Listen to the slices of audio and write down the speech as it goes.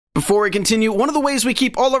Before we continue, one of the ways we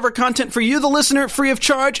keep all of our content for you, the listener, free of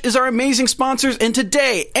charge is our amazing sponsors, and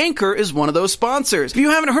today, Anchor is one of those sponsors. If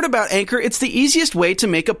you haven't heard about Anchor, it's the easiest way to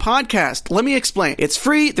make a podcast. Let me explain. It's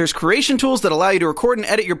free, there's creation tools that allow you to record and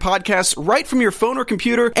edit your podcasts right from your phone or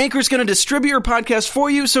computer. Anchor's going to distribute your podcast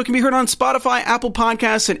for you so it can be heard on Spotify, Apple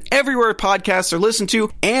Podcasts, and everywhere podcasts are listened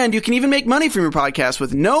to, and you can even make money from your podcast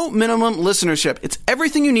with no minimum listenership. It's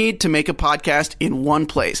everything you need to make a podcast in one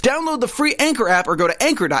place. Download the free Anchor app or go to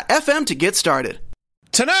anchor.fm to get started.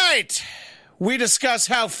 Tonight, we discuss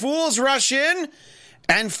how fools rush in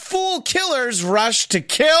and fool killers rush to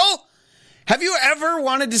kill. Have you ever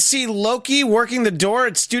wanted to see Loki working the door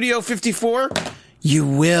at Studio 54? You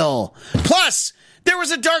will. Plus, there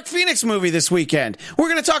was a Dark Phoenix movie this weekend. We're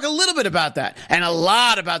going to talk a little bit about that and a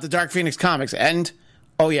lot about the Dark Phoenix comics. And,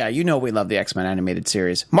 oh yeah, you know we love the X-Men animated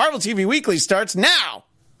series. Marvel TV Weekly starts now.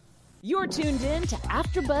 You're tuned in to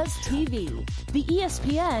AfterBuzz TV, the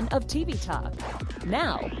ESPN of TV talk.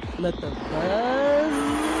 Now, let the buzz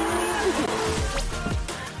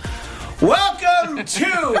begin. Welcome to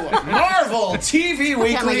Marvel TV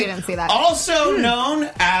Weekly, you didn't see that. Also known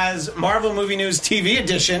as Marvel Movie News TV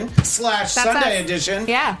Edition / Sunday us. Edition.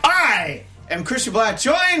 Yeah. I am Christian Black,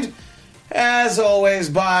 joined, as always,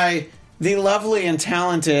 by the lovely and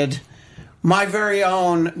talented, my very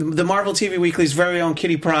own, the Marvel TV Weekly's very own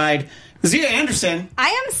Kitty Pryde, Zia Anderson. I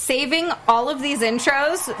am saving all of these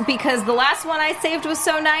intros because the last one I saved was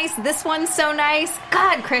so nice. This one's so nice.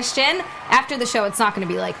 God, Christian. After the show, it's not going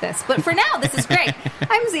to be like this. But for now, this is great.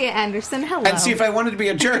 I'm Zia Anderson. Hello. And see, if I wanted to be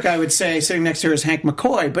a jerk, I would say sitting next to her is Hank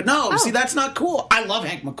McCoy. But no, see, that's not cool. I love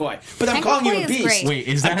Hank McCoy. But I'm Hank calling you McCoy a is beast. great. Wait,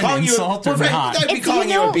 is that an insult or not? I'd be calling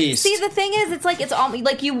you a beast. See, the thing is, it's all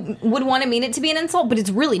like you would want to mean it to be an insult, but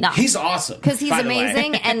it's really not. He's awesome. Because he's by the way.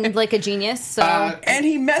 amazing and like a genius. So And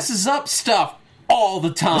he messes up stuff all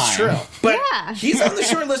the time. It's true. But Yeah. he's on the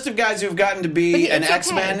short list of guys who've gotten to be an it's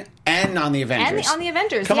X-Men okay. and on the Avengers. on the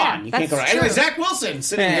Avengers, Come yeah, on, you can't that's go right. true. Anyway, Zach Wilson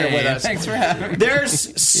sitting here with us. Thanks for having me.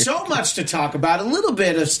 There's so much to talk about. A little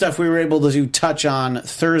bit of stuff we were able to touch on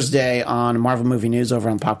Thursday on Marvel Movie News over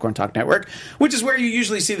on Popcorn Talk Network, which is where you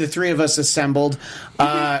usually see the three of us assembled,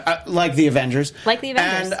 like the Avengers. Like the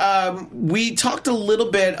Avengers. And we talked a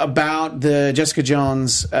little bit about the Jessica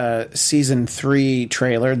Jones Season 3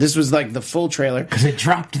 trailer. This was like the full trailer. Because it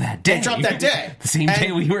dropped that day. It dropped that day. The same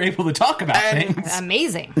day we were able to talk about things.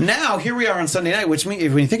 amazing. Now, here we are on Sunday night, which means,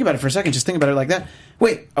 when you think about it for a second, just think about it like that.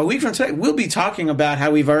 Wait, a week from today, we'll be talking about how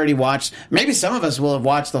we've already watched, maybe some of us will have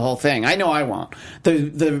watched the whole thing. I know I won't.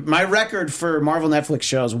 My record for Marvel Netflix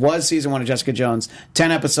shows was Season 1 of Jessica Jones, 10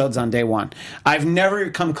 episodes on day one. I've never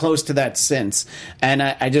come close to that since. And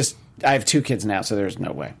I have 2 kids now, so there's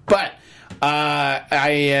no way. But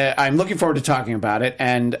I'm looking forward to talking about it.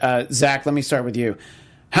 And Zach, let me start with you.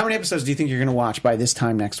 How many episodes do you think you're going to watch by this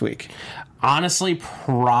time next week? Honestly,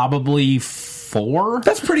 probably 4.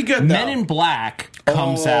 That's pretty good, though. Men in Black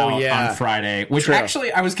comes out on Friday, which True.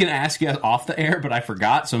 actually I was going to ask you off the air, but I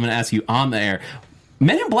forgot, so I'm going to ask you on the air.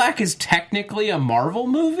 Men in Black is technically a Marvel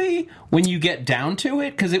movie when you get down to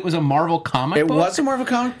it, because it was a Marvel comic book. It was a Marvel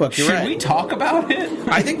comic book, you're Should right. we talk about it?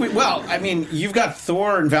 I think you've got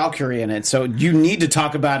Thor and Valkyrie in it, so you need to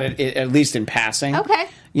talk about it at least in passing. Okay.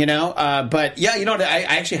 You know, but yeah, you know what? I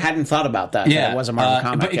actually hadn't thought about that. Yeah, that it was a Marvel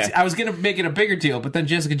comic. But I was going to make it a bigger deal, but then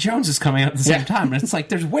Jessica Jones is coming out at the same time, and it's like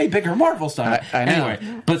there's way bigger Marvel stuff. I know.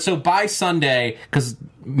 Anyway, but so by Sunday, because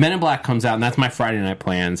Men in Black comes out, and that's my Friday night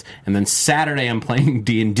plans, and then Saturday I'm playing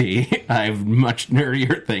D&D. I have much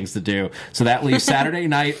nerdier things to do, so that leaves Saturday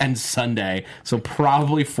night and Sunday, so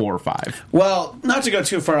probably 4 or 5. Well, not to go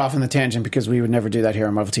too far off on the tangent, because we would never do that here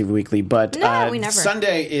on Marvel TV Weekly, but No, we never.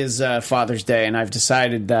 Sunday is Father's Day, and I've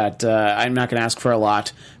decided that I'm not going to ask for a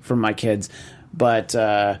lot from my kids, but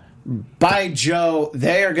by Joe,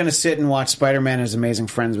 they are going to sit and watch Spider-Man and His Amazing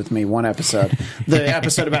Friends with me, one episode. The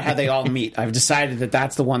episode about how they all meet. I've decided that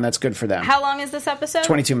that's the one that's good for them. How long is this episode?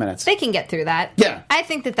 22 minutes. They can get through that. Yeah. I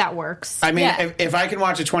think that works. I mean, Yeah. if I can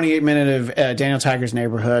watch a 28-minute of Daniel Tiger's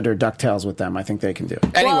Neighborhood or DuckTales with them, I think they can do it.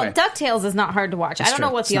 Anyway. Well, DuckTales is not hard to watch. I don't true.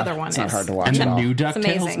 know what It's the not- other one it's is. not hard to watch And at the all. new amazing.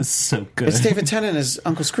 DuckTales is so good. It's David Tennant as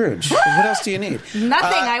Uncle Scrooge. What else do you need? Nothing.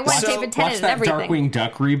 I want so- David Tennant Watch and that everything. Darkwing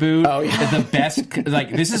Duck reboot. Oh, yeah. The best,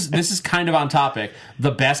 like this is kind of on topic.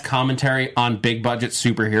 The best commentary on big budget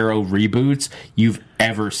superhero reboots you've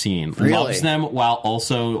ever seen. Really? Loves them while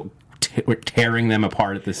also tearing them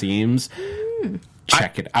apart at the seams.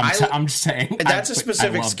 Check it. I'm just saying. That's a I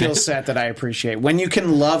specific loved skill it. set that I appreciate. When you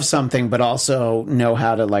can love something, but also know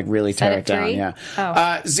how to like really tear Set it it down. free? Yeah.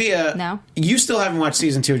 Oh. Zia, No. you still haven't watched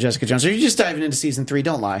season 2 of Jessica Jones. Are you just diving into season 3?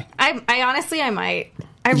 Don't lie. I honestly, I might.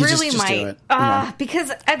 I You really just do might. it. Yeah.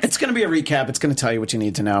 Because It's going to be a recap. It's going to tell you what you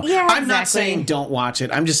need to know. Yeah, I'm not exactly. saying don't watch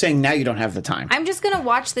it. I'm just saying now you don't have the time. I'm just going to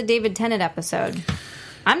watch the David Tennant episode.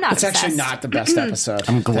 I'm not It's obsessed. actually not the best episode.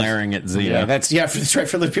 I'm glaring at Zia. That's right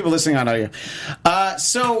for the people listening on audio.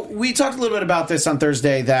 So we talked a little bit about this on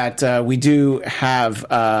Thursday that we do have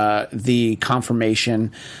the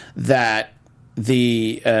confirmation that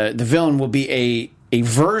the villain will be a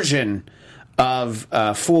version of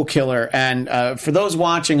Fool Killer. And for those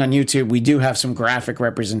watching on YouTube, we do have some graphic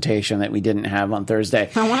representation that we didn't have on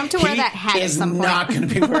Thursday. I want him to wear that hat at He is some point. not going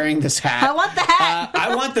to be wearing this hat. I want the hat.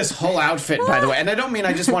 I want this whole outfit, by the way. And I don't mean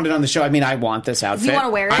I just want it on the show. I mean I want this outfit. wanna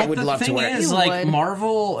wear it? I would The love to thing wear it. is, You like, would.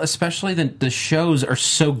 Marvel, especially the shows, are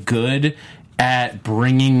so good at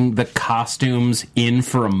bringing the costumes in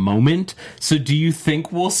for a moment. So do you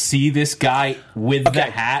think we'll see this guy with the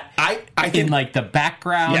Okay. hat I think- in, like, the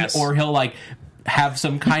background? Yes. Or he'll, like, have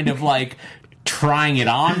some kind of, like, trying it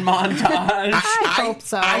on montage? I hope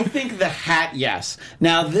so. I think the hat, yes.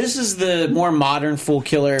 Now, this is the more modern Fool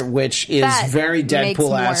Killer, which is That very makes more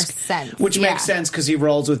Deadpool-esque. sense, Which yeah. makes sense because he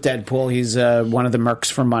rolls with Deadpool. He's one of the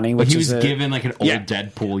mercs for money. Which He was is given, like, an old Yeah.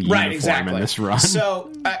 Deadpool uniform in this run.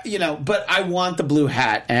 So, but I want the blue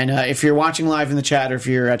hat. And if you're watching live in the chat or if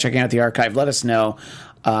you're checking out the archive, let us know.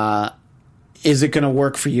 Is it going to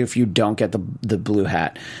work for you if you don't get the blue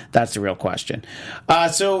hat? That's the real question.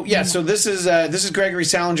 So this is Gregory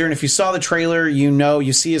Salinger, and if you saw the trailer,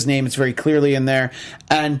 you see his name. It's very clearly in there,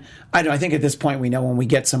 and I think at this point we know when we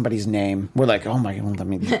get somebody's name, we're like, oh my god, let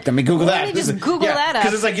me Google that. me just Google that up.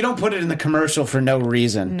 because it's like you don't put it in the commercial for no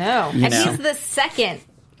reason. No. you And know? he's the second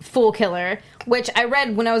Fool Killer, which I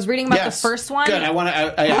read when I was reading about the first one. Good. I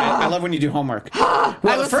love when you do homework.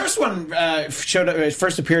 Well, the first one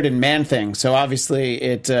first appeared in Man Thing, so obviously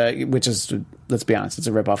which is, let's be honest, it's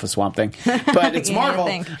a ripoff of Swamp Thing, but it's Yeah, Marvel.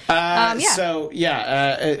 Thing.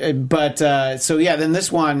 Then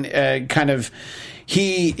this one kind of.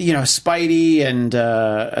 He, Spidey and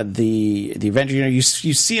the Avenger, you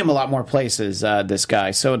see him a lot more places, this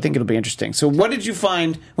guy. So I think it'll be interesting. So what did you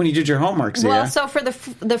find when you did your homework, Zia? Well, so for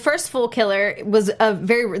the first Fool Killer was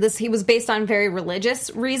he was based on very religious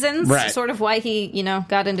reasons, Right. sort of why he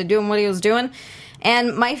got into doing what he was doing.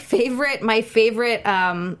 And my favorite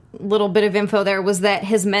little bit of info there was that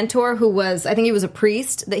his mentor, who was, I think he was a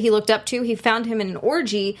priest that he looked up to, he found him in an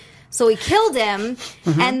orgy. So he killed him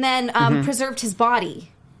and then preserved his body.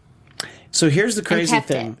 So here's the crazy kept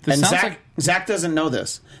thing. it. This And sounds Zach doesn't know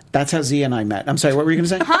this. That's how Zia and I met. I'm sorry, what were you going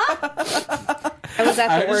to say? I was at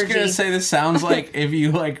I the was orgy. going to say this sounds like if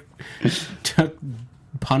you, like, took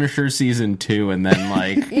Punisher season 2 and then,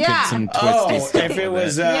 like, Yeah. did some twisty Oh, stuff if it with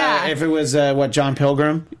was, Yeah. what, John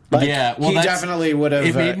Pilgrim? Like, yeah, well, he that's- definitely would have.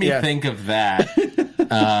 It made me yeah. think of that.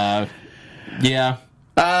 Yeah.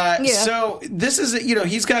 So this is,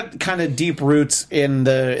 he's got kind of deep roots in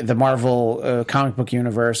the Marvel comic book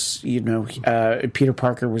universe. Peter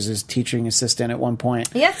Parker was his teaching assistant at one point.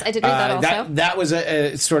 Yes, I did read that also. That was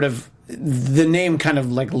a sort of, the name kind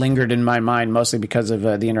of like lingered in my mind mostly because of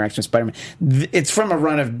the interaction with Spider-Man. It's from a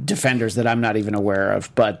run of Defenders that I'm not even aware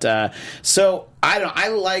of. But so I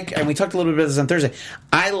like, and we talked a little bit about this on Thursday,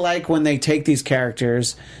 I like when they take these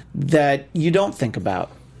characters that you don't think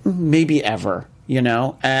about maybe ever.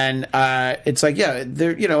 And it's like, yeah,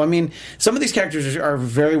 they're, I mean, some of these characters are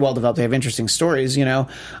very well developed. They have interesting stories,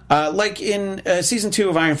 like in season 2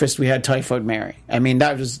 of Iron Fist, we had Typhoid Mary. I mean,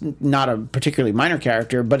 that was not a particularly minor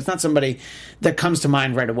character, but it's not somebody that comes to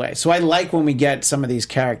mind right away. So I like when we get some of these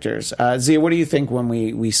characters. Zia, what do you think when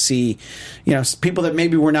we see, people that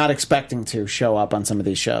maybe we're not expecting to show up on some of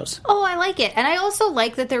these shows? Oh, I like it, and I also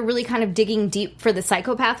like that they're really kind of digging deep for the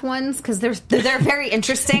psychopath ones because they're very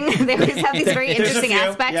interesting. They always have these very interesting few,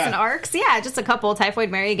 aspects yeah. and arcs. Yeah, just a couple. Typhoid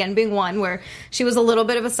Mary again being one where she was a little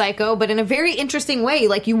bit of a psycho, but in a very interesting way.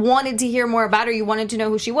 Like you wanted to hear more about her, you wanted to know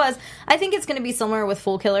who she was. I think it's going to be similar with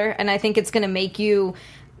Fool Killer, and I think it's going to make you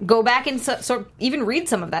go back and sort of even read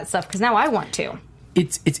some of that stuff because now I want to.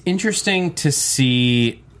 It's interesting to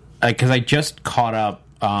see, because I just caught up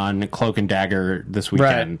on Cloak and Dagger this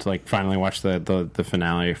weekend. Right. Like finally watched the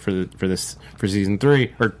finale for season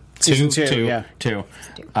 3 or Season two, yeah. 2.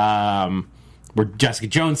 We're Jessica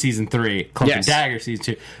Jones season 3, Cloak and Yes. Dagger season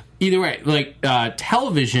 2. Either way, like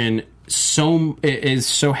television is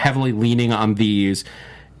so heavily leaning on these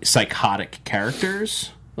psychotic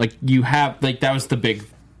characters. Like you have, like that was the big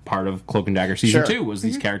part of Cloak and Dagger season Sure. 2 was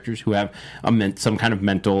these characters who have some kind of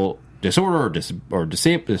mental disorder or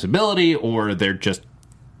disability, or they're just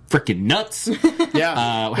freaking nuts.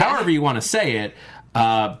 Yeah. However you want to say it.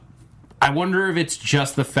 I wonder if it's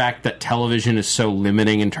just the fact that television is so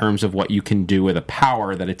limiting in terms of what you can do with a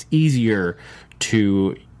power that it's easier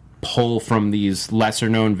to pull from these lesser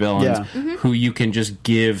known villains who you can just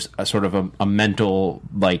give a sort of a mental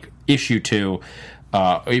like issue to,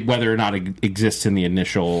 whether or not it exists in the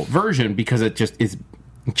initial version, because it just is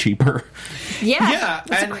cheaper. Yeah,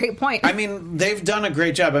 that's a great point. I mean, they've done a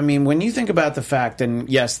great job. I mean, when you think about the fact, and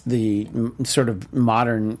yes, the sort of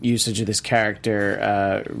modern usage of this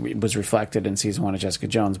character was reflected in season 1 of Jessica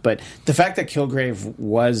Jones, but the fact that Kilgrave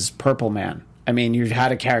was Purple Man, I mean, you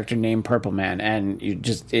had a character named Purple Man, and you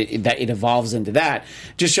just it evolves into that.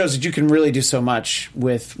 Just shows that you can really do so much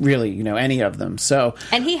with really, any of them. So,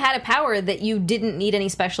 and he had a power that you didn't need any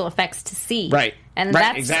special effects to see, right? And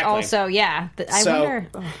that's also, I wonder.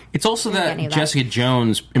 It's also that Jessica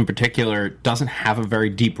Jones, in particular, doesn't have a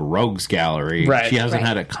very deep rogues gallery. Right. She hasn't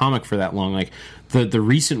had a comic for that long. Like the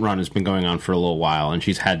recent run has been going on for a little while, and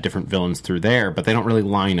she's had different villains through there, but they don't really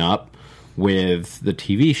line up with the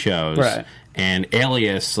TV shows. Right. And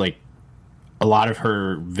Alias, like, a lot of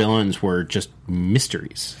her villains were just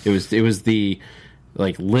mysteries. It was the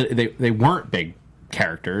like they weren't big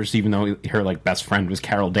characters, even though her like best friend was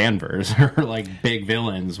Carol Danvers. Her like big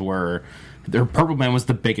villains were. Purple Man was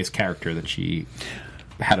the biggest character that she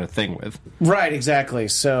had a thing with. Right, exactly.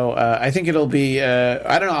 So I think it'll be,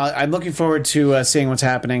 I don't know, I'm looking forward to seeing what's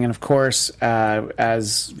happening. And of course,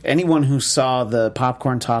 as anyone who saw the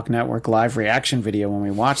Popcorn Talk Network live reaction video when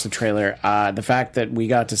we watched the trailer, the fact that we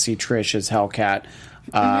got to see Trish as Hellcat,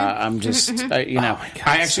 I'm just, I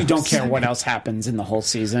actually don't care what else happens in the whole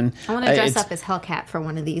season. I want to dress up as Hellcat for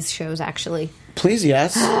one of these shows, actually. Please,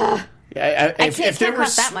 yes. If there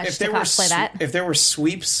were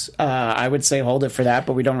sweeps, I would say hold it for that,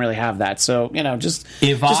 but we don't really have that. So just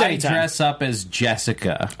if just I anytime. dress up as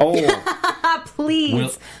Jessica,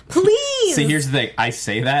 please. See, here's the thing. I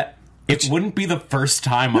say that it wouldn't be the first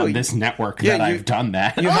time on this network that I've done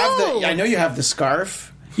that. You have I know you have the scarf.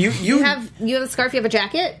 You have a scarf. You have a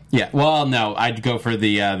jacket. Yeah. Well, no, I'd go for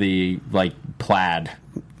the like plaid.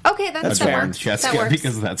 Okay, that fair. works. Jessica, That works.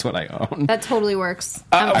 because that's what I own. That totally works.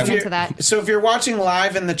 I'm into that. So if you're watching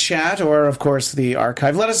live in the chat or, of course, the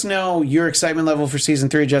archive, let us know your excitement level for Season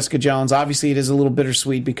 3 of Jessica Jones. Obviously, it is a little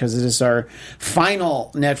bittersweet because it is our final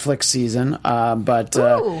Netflix season. But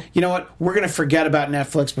you know what? We're going to forget about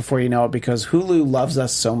Netflix before you know it because Hulu loves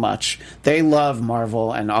us so much. They love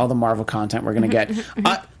Marvel and all the Marvel content we're going to get.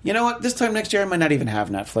 You know what? This time next year, I might not even have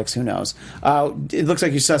Netflix. Who knows? It looks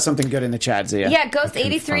like you saw something good in the chat, Zia. Yeah,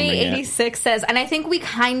 Ghost8386 says, and I think we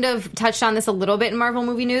kind of touched on this a little bit in Marvel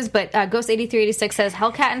movie news, but Ghost8386 says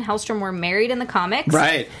Hellcat and Hellstrom were married in the comics.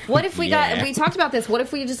 Right. What if we talked about this, what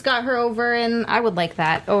if we just got her over in, I would like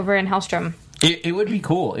that, over in Hellstrom? It would be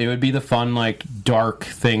cool. It would be the fun, like, dark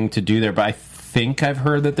thing to do there, but I think I've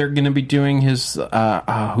heard that they're going to be doing his,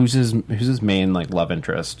 who's his main, like, love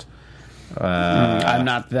interest? I'm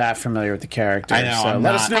not that familiar with the character. I know. So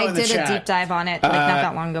let us know I in the did chat. a deep dive on it not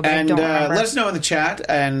that long ago, but I don't remember. Let us know in the chat.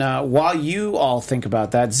 And while you all think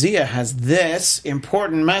about that, Zia has this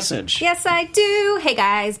important message. Yes, I do. Hey,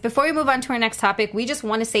 guys, before we move on to our next topic, we just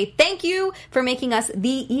want to say thank you for making us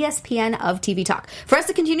the ESPN of TV Talk. For us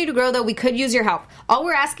to continue to grow, though, we could use your help. All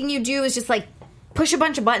we're asking you to do is just, like, push a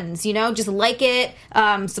bunch of buttons, just like it,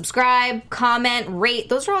 subscribe, comment, rate.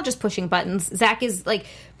 Those are all just pushing buttons. Zach is, like,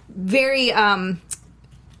 very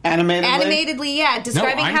animatedly,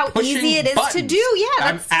 describing how easy it is to do. Yeah,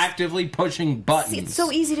 I'm actively pushing buttons. See, it's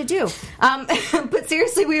so easy to do. But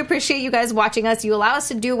seriously, we appreciate you guys watching us. You allow us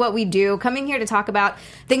to do what we do. Coming here to talk about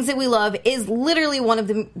things that we love is literally one of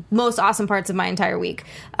the most awesome parts of my entire week.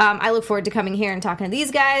 I look forward to coming here and talking to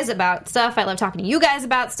these guys about stuff. I love talking to you guys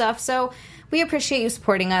about stuff. So we appreciate you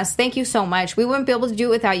supporting us. Thank you so much. We wouldn't be able to do it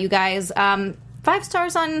without you guys. 5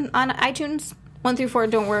 stars on iTunes. 1 through 4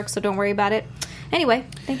 don't work, so don't worry about it. Anyway,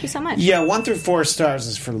 thank you so much. Yeah, 1 through 4 stars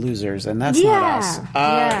is for losers, and that's not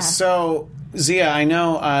us. So, Zia, I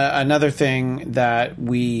know another thing that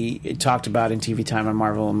we talked about in TV Time on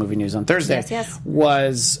Marvel Movie News on Thursday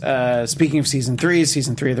was, speaking of Season 3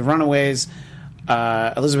 of The Runaways,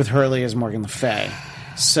 Elizabeth Hurley is Morgan Le Fay.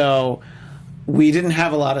 So, we didn't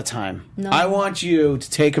have a lot of time. No. I want you to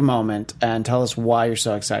take a moment and tell us why you're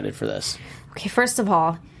so excited for this. Okay, first of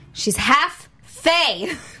all, she's half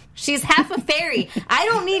Fae. She's half a fairy. I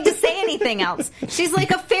don't need to say anything else. She's like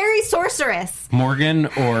a fairy sorceress. Morgan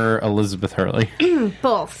or Elizabeth Hurley?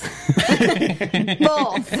 Both.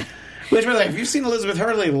 Both. Which we're like, have you seen Elizabeth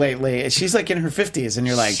Hurley lately? She's like in her 50s, and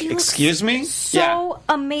you're like, excuse me? So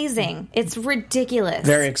amazing. It's ridiculous.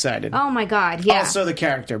 Very excited. Oh my God, yeah. Also the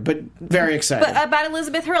character, but very excited. But about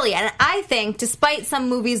Elizabeth Hurley. And I think, despite some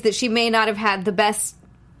movies that she may not have had the best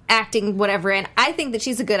acting, whatever, and I think that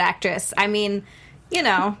she's a good actress. I mean, you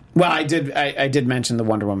know. Well, I did mention the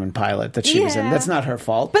Wonder Woman pilot that she was in. Yeah. That's not her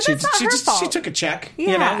fault. But that's not her fault. She took a check.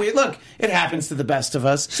 Yeah. You know, look, it happens to the best of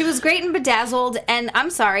us. She was great in Bedazzled, and I'm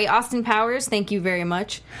sorry, Austin Powers, thank you very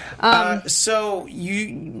much. So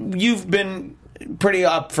you've been pretty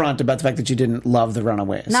upfront about the fact that you didn't love The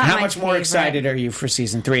Runaways. Not How my much more favorite. excited are you for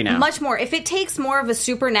season 3 now? Much more. If it takes more of a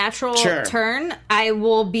supernatural Sure. turn, I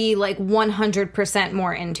will be like 100%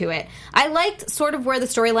 more into it. I liked sort of where the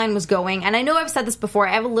storyline was going, and I know I've said this before,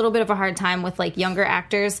 I have a little bit of a hard time with like younger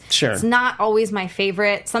actors. Sure. It's not always my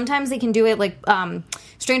favorite. Sometimes they can do it like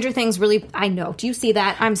Stranger Things really, I know. Do you see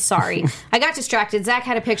that? I'm sorry. I got distracted. Zach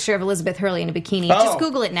had a picture of Elizabeth Hurley in a bikini. Oh. Just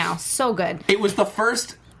Google it now. So good. It was the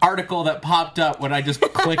first article that popped up when I just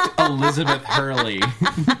clicked Elizabeth Hurley.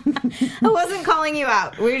 I wasn't calling you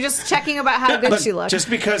out. We were just checking about how good Look, she looked. just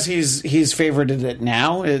because he's favorited it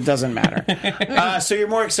now, it doesn't matter. So you're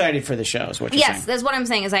more excited for the show, is what you're saying. Yes, that's what I'm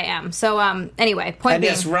saying is I am. So anyway, point And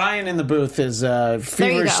being. yes, Ryan in the booth is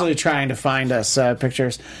feverishly trying to find us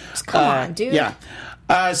pictures. Come on, dude. Yeah.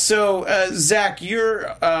 So, Zach,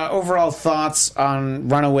 your overall thoughts on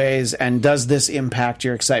Runaways, and does this impact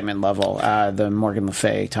your excitement level, the Morgan Le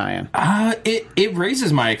Fay tie-in? It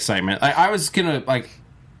raises my excitement. I was gonna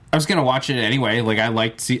watch it anyway. Like I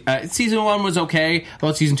liked season 1 was okay. I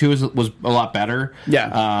thought season 2 was a lot better.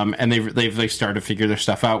 Yeah. And they've started to figure their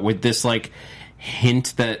stuff out with this like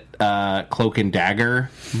hint that Cloak and Dagger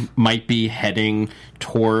might be heading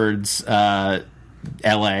towards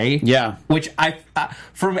LA. Yeah. Which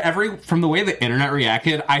from the way the internet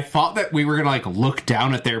reacted, I thought that we were gonna like look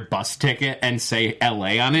down at their bus ticket and say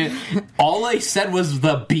LA on it. All they said was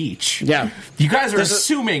the beach. Yeah. You guys are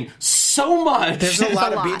assuming so much. There's a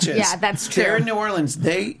lot of lot. beaches. Yeah, that's true. They're in New Orleans.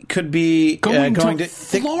 They could be Going to to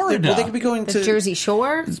Florida. They could be going The to Jersey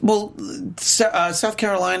Shore? Well, South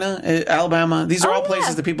Carolina, Alabama. These are all places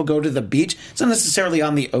yeah. that people go to the beach. It's not necessarily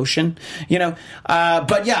on the ocean, you know.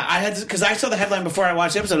 But yeah, I had because I saw the headline before I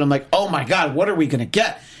watched the episode. I'm like, oh my god, what are we going to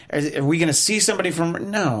get? Are we going to see somebody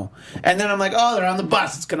from? No. And then I'm like, oh, they're on the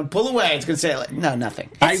bus. It's going to pull away. It's going to say, like, no, nothing.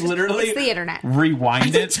 I literally It's the internet.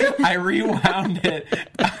 rewind it. I rewound it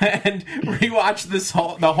and rewatched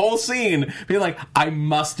the whole scene. Be like, I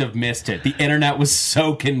must have missed it. The internet was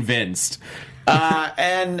so convinced.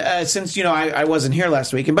 And since I wasn't here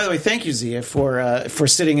last week, and by the way, thank you, Zia, for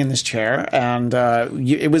sitting in this chair. And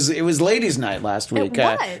it was ladies' night last week. It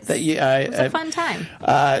was. It was a fun time.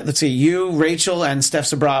 Let's see, you, Rachel, and Steph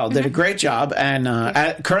Sabral did a great job.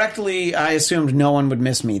 And correctly, I assumed no one would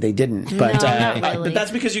miss me. They didn't, but not really. but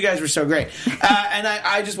that's because you guys were so great. And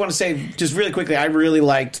I just want to say, just really quickly, I really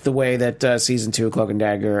liked the way that season 2 of Cloak and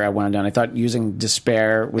Dagger wound down. I thought using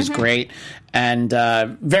despair was great. And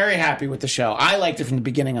very happy with the show. I liked it from the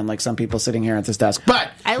beginning, unlike some people sitting here at this desk.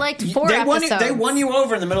 But I liked 4 episodes. They won you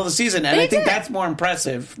over in the middle of the season, and They I think did. that's more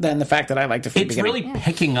impressive than the fact that I liked it from the It's beginning. really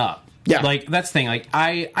picking up. Yeah. Like that's the thing. Like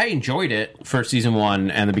I enjoyed it for season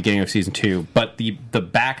 1 and the beginning of season 2, but the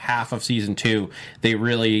back half of season 2, they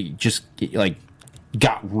really just like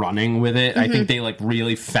got running with it. I think they like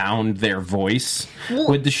really found their voice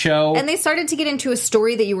with the show. And they started to get into a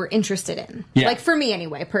story that you were interested in. Yeah. Like for me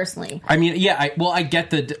anyway, personally. I mean, yeah. I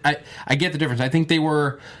get I get the difference. I think they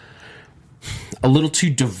were a little too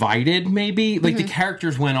divided, maybe. Like the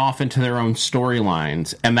characters went off into their own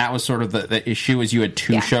storylines, and that was sort of the issue. Is you had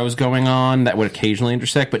 2 shows going on that would occasionally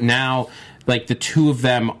intersect, but now like the 2 of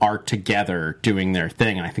them are together doing their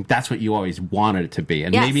thing, and I think that's what you always wanted it to be.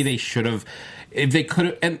 And Yes. maybe they should have. If they could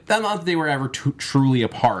have, and not that they were ever truly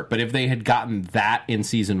apart, but if they had gotten that in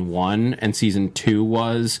season 1 and season 2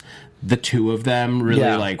 was the 2 of them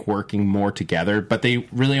really like working more together, but they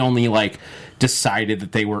really only like decided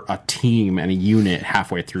that they were a team and a unit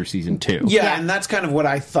halfway through season 2. Yeah, and that's kind of what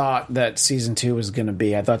I thought that season 2 was going to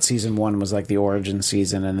be. I thought season 1 was like the origin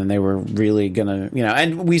season, and then they were really going to,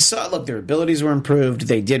 and we saw, look, their abilities were improved.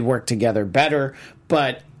 They did work together better,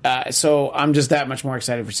 but so I'm just that much more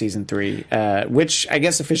excited for season 3, which I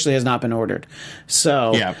guess officially has not been ordered.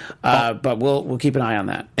 So, Yeah. But we'll keep an eye on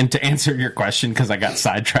that. And to answer your question, because I got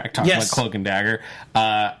sidetracked talking about Cloak and Dagger,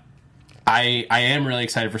 I am really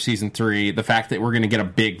excited for season 3. The fact that we're going to get a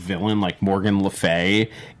big villain like Morgan Le Fay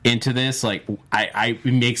into this, like, it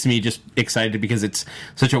makes me just excited because it's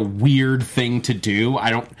such a weird thing to do.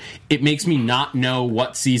 It makes me not know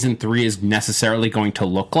what season 3 is necessarily going to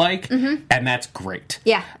look like, and that's great.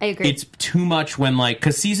 Yeah, I agree. It's too much when, like,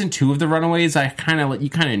 because season 2 of The Runaways, you kind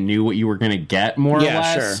of knew what you were going to get more or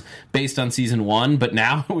less sure. based on season 1, but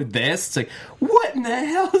now with this, it's like, what in the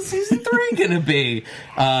hell is season 3 going to be?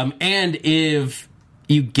 And if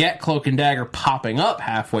you get Cloak and Dagger popping up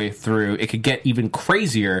halfway through, it could get even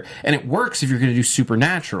crazier, and it works if you're going to do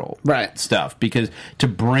supernatural stuff, because to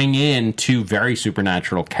bring in two very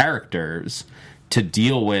supernatural characters to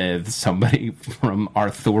deal with somebody from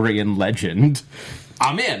Arthurian legend,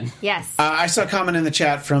 I'm in. Yes. I saw a comment in the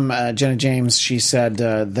chat from Jenna James. She said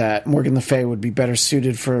that Morgan Le Fay would be better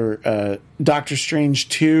suited for Doctor Strange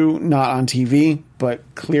 2, not on TV. But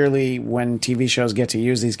clearly, when TV shows get to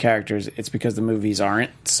use these characters, it's because the movies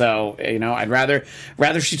aren't. So, I'd rather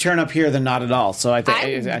she turn up here than not at all. So I think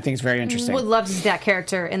it's very interesting. Would love to see that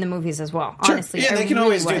character in the movies as well. Sure. Honestly, Yeah, they can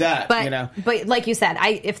always do that. But like you said,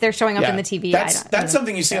 if they're showing up in the TV, that's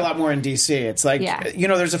something you see a lot more in DC. It's like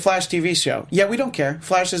there's a Flash TV show. Yeah, we don't care.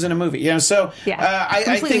 Flash isn't a movie. So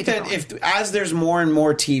I think that as there's more and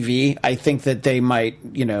more TV, I think that they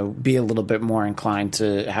might be a little bit more inclined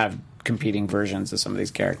to have competing versions of some of these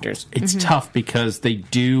characters. It's tough because they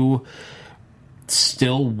do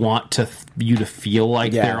still want you to feel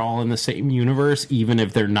like they're all in the same universe, even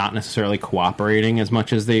if they're not necessarily cooperating as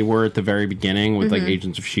much as they were at the very beginning with like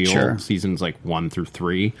Agents of S.H.I.E.L.D. seasons like 1 through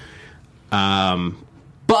 3.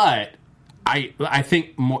 But I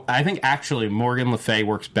think actually Morgan Le Fay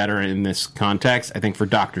works better in this context. I think for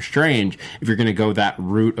Doctor Strange, if you're going to go that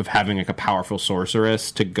route of having like a powerful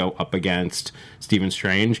sorceress to go up against Stephen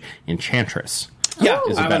Strange, Enchantress. Yeah,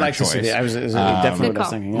 is a I would better like choice. to see that. I was definitely what I was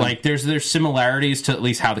thinking. Yeah. Like there's similarities to at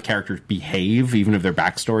least how the characters behave, even if their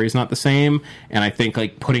backstory is not the same. And I think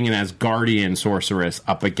like putting an Asgardian sorceress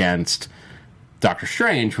up against Doctor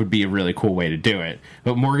Strange would be a really cool way to do it.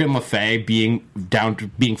 But Morgan Le Fay being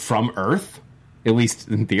from Earth, at least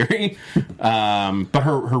in theory, but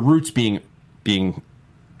her roots being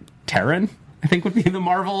Terran, I think would be the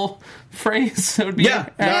Marvel phrase. It would be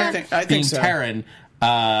I think being so. Terran.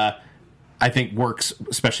 I think works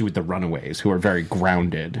especially with the Runaways, who are very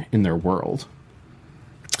grounded in their world.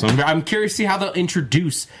 So I'm curious to see how they'll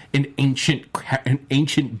introduce an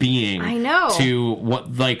ancient being. I know. To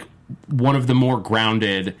what like one of the more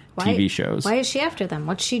grounded TV shows. Why is she after them?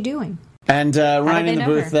 What's she doing? And Ryan in the know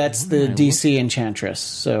booth, her? that's the DC Enchantress.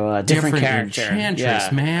 So different character.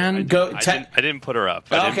 Enchantress, man. I didn't put her up.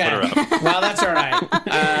 I didn't put her up. Well, that's all right.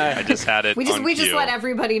 I just had it. We just cue. let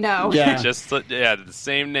everybody know. Yeah. The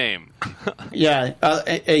same name. Yeah.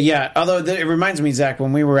 Although it reminds me, Zach,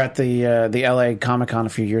 when we were at the LA Comic-Con a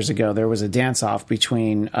few years ago, there was a dance-off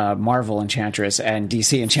between Marvel Enchantress and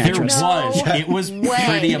DC Enchantress. There was. It was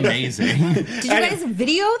pretty amazing. Did you guys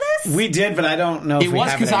video this? We did, but I don't know if It we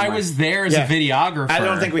was have because I anymore. was there as a videographer. I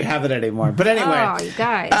don't think we have it anymore. But anyway. Oh, you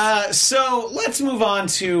guys. So let's move on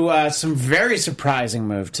to some very surprising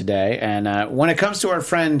move today. And when it comes to our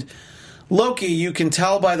friend Loki, you can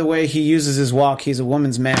tell by the way he uses his walk, he's a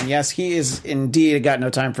woman's man. Yes, he is indeed got no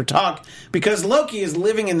time for talk, because Loki is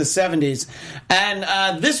living in the 70s.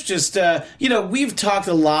 And this just, we've talked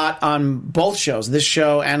a lot on both shows, this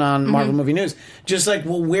show and on Marvel Movie News. Just like,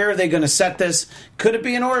 well, where are they going to set this? Could it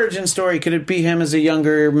be an origin story? Could it be him as a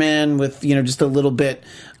younger man with, just a little bit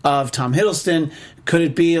of Tom Hiddleston? Could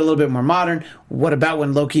it be a little bit more modern? What about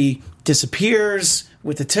when Loki disappears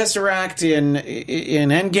with the Tesseract in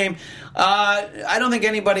Endgame? I don't think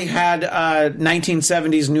anybody had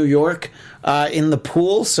 1970s New York in the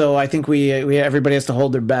pool, so I think we everybody has to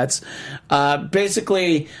hold their bets.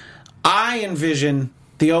 Basically, I envision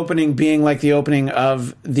the opening being like the opening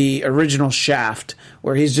of the original Shaft,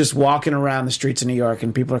 where he's just walking around the streets of New York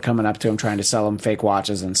and people are coming up to him trying to sell him fake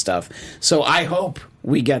watches and stuff. So I hope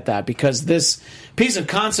we get that, because this piece of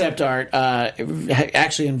concept art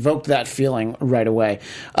actually invoked that feeling right away.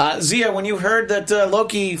 Zia, when you heard that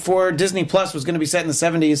Loki for Disney Plus was going to be set in the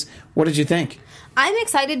 70s, what did you think? I'm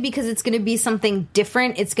excited because it's going to be something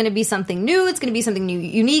different. It's going to be something new. It's going to be something new,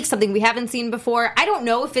 unique, something we haven't seen before. I don't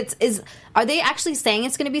know if are they actually saying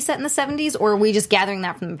it's going to be set in the 70s, or are we just gathering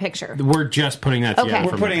that from the picture? We're just putting that together. Okay.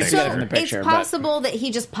 From We're putting the it picture. together from the picture. It's possible that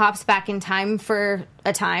he just pops back in time for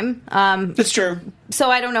a time. That's true.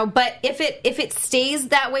 So I don't know, but if it stays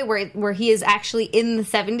that way, where he is actually in the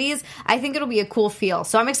 70s, I think it'll be a cool feel.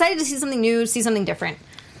 So I'm excited to see something new, see something different.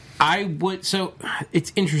 So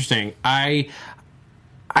it's interesting.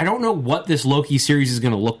 I don't know what this Loki series is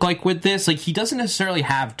going to look like with this. Like, he doesn't necessarily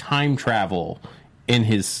have time travel in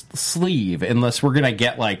his sleeve, unless we're going to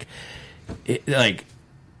get like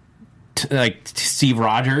Steve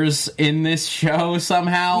Rogers in this show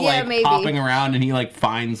somehow, maybe. Popping around, and he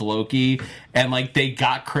finds Loki, and they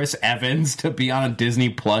got Chris Evans to be on a Disney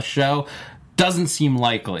Plus show. Doesn't seem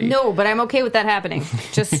likely. No, but I'm okay with that happening.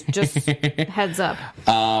 Just heads up.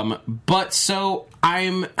 But so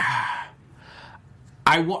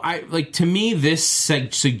to me, this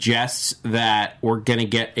suggests that we're gonna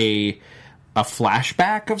get a a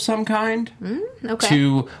flashback of some kind Okay.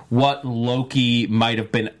 to what Loki might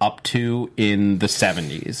have been up to in the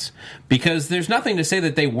 70s. Because there's nothing to say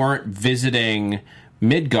that they weren't visiting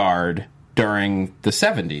Midgard during the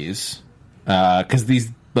 70s. Because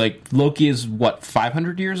Loki is,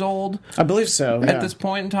 500 years old? I believe so, At this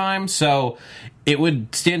point in time. So it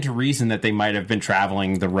would stand to reason that they might have been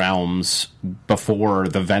traveling the realms before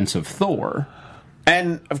the events of Thor.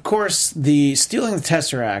 And, of course, the stealing the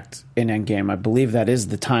Tesseract in Endgame, I believe that is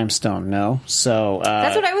the Time Stone, no? So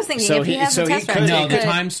That's what I was thinking. If he has the Tesseract, No, he the could-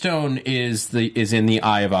 Time Stone is in the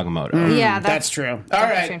Eye of Agamotto. Yeah, that's true. All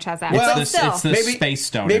Doctor right. Strange has that. Well, But still, It's the Space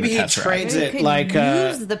Stone. Maybe in he the Tesseract. trades He it could like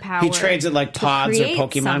use the power he trades it like to pods or create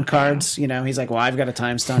Pokemon something. cards. You know, he's like, well, I've got a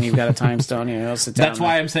Time Stone, you've got a Time Stone. You know, sit down. That's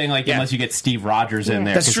why I'm saying unless you get Steve Rogers in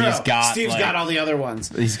there, That's 'cause true. Steve's got all the other ones.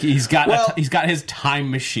 He's got his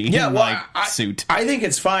time machine suit. I think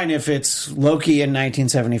it's fine if it's Loki in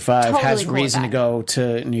 1975 Totally has cool with reason to that. go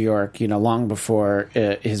to New York, long before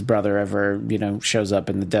his brother ever, shows up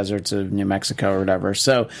in the deserts of New Mexico or whatever.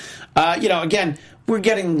 So, again, we're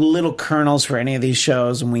getting little kernels for any of these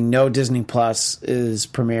shows, and we know Disney Plus is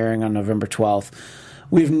premiering on November 12th.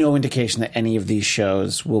 We have no indication that any of these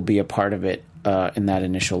shows will be a part of it in that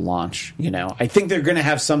initial launch. I think they're going to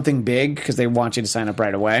have something big because they want you to sign up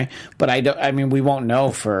right away. But we won't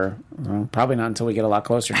know for probably not until we get a lot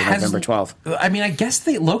closer to November 12th. I mean, I guess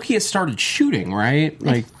Loki has started shooting, right?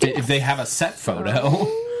 Like, if they have a set photo.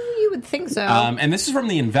 You would think so. And this is from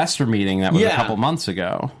the investor meeting that was a couple months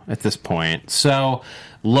ago at this point. So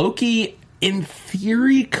Loki, in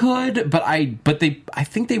theory, could, but I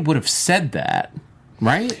think they would have said that,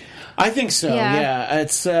 right? I think so. Yeah. Yeah,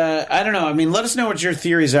 it's. I don't know. I mean, let us know what your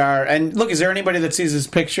theories are. And look, is there anybody that sees this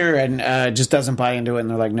picture and just doesn't buy into it? And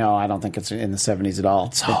they're like, no, I don't think it's in the 70s at all.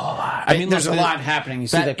 It's a lot. I mean, there's a lot happening. You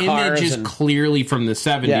see the that cars. image is clearly from the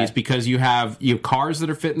 70s because you have cars that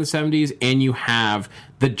are fit in the 70s, and you have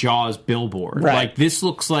the Jaws billboard. Right. Like, this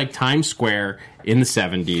looks like Times Square in the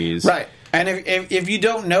 70s. Right. And if you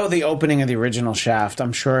don't know the opening of the original Shaft,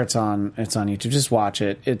 I'm sure it's on YouTube. Just watch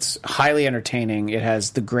it. It's highly entertaining. It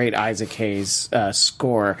has the great Isaac Hayes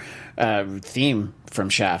score theme from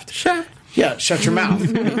Shaft. Shaft. Yeah, shut your mouth.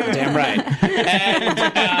 Damn right.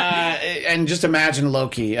 And just imagine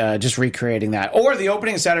Loki just recreating that. Or the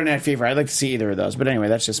opening of Saturday Night Fever. I'd like to see either of those. But anyway,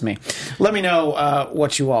 that's just me. Let me know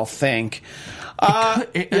what you all think.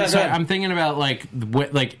 I'm thinking about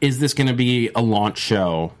is this going to be a launch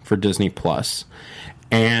show for Disney Plus?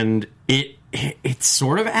 And it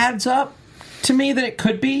sort of adds up to me that it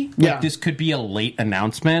could be. Yeah. This could be a late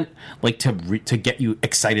announcement, to get you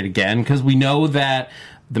excited again, because we know that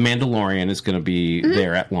The Mandalorian is going to be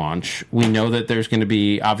there at launch. We know that there's going to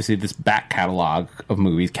be obviously this back catalog of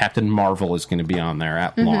movies. Captain Marvel is going to be on there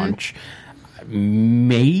at launch.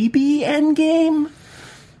 Maybe Endgame.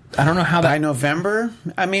 I don't know how that. By November?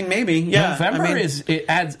 I mean, maybe. Yeah. November it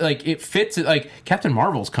adds, it fits, Captain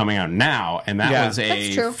Marvel's coming out now, and that was That's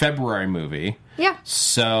a true. February movie. Yeah.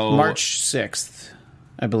 So. March 6th,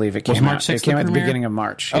 I believe it came out. March 6th It came the out at the premiere? beginning of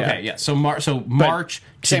March. Okay, yeah. So March to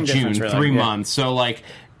same June, difference, really, 3 yeah. months. So,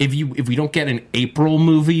 if we don't get an April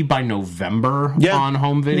movie by November on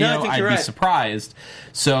home video, No, I think I'd you're be right. surprised.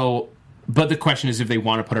 So. But the question is if they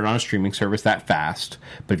want to put it on a streaming service that fast.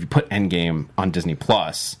 But if you put Endgame on Disney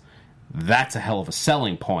Plus, that's a hell of a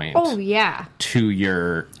selling point. Oh, yeah. To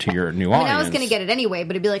your new I audience. was going to get it anyway,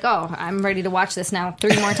 but it'd be like, oh, I'm ready to watch this now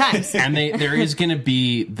 3 more times. And there is going to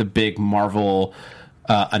be the big Marvel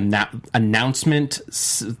announcement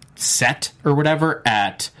set or whatever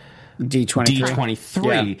at D23.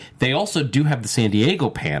 Yeah. They also do have the San Diego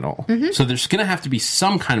panel, so there's going to have to be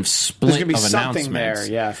some kind of split There's going to be of something announcements.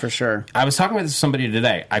 there, yeah, for sure. I was talking with somebody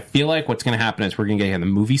today. I feel like what's going to happen is we're going to get the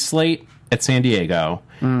movie slate at San Diego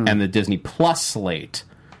and the Disney Plus slate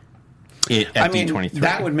at D23.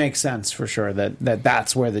 That would make sense for sure.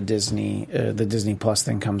 That's where the Disney Plus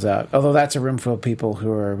thing comes out. Although that's a room full of people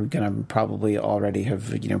who are going to probably already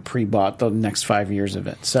have pre-bought the next 5 years of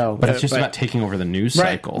it. So, but it's just about taking over the news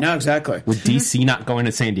cycle. No, exactly. With DC not going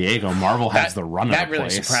to San Diego, Marvel has the run of the That really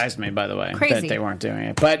place. surprised me, by the way, Crazy. that they weren't doing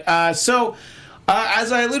it. But as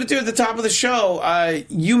I alluded to at the top of the show,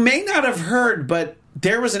 you may not have heard, but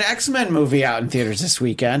there was an X-Men movie out in theaters this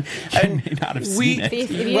weekend, and may not have seen it. If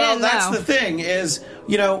you well, didn't that's know. the thing is,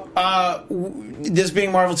 this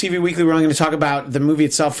being Marvel TV Weekly, we're only going to talk about the movie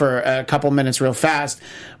itself for a couple minutes real fast,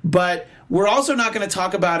 but we're also not going to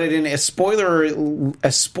talk about it in a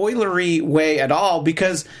spoilery way at all,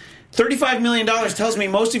 because $35 million tells me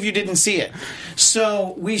most of you didn't see it.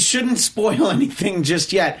 So we shouldn't spoil anything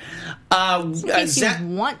just yet. In case you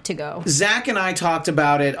want to go. Zach and I talked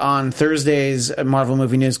about it on Thursday's Marvel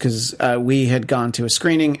Movie News because we had gone to a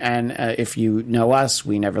screening, and if you know us,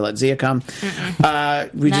 we never let Zia come.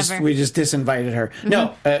 We just disinvited her. Mm-hmm.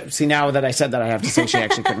 No, see, now that I said that, I have to say she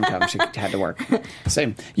actually couldn't come. She had to work.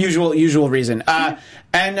 Same usual reason.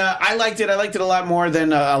 And I liked it. I liked it a lot more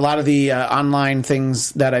than a lot of the online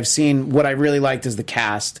things that I've seen. What I really liked is the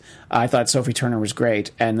cast. I thought Sophie Turner was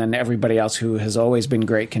great, and then everybody else who has always been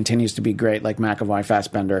great continues to be great, like McAvoy,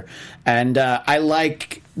 Fassbender. And I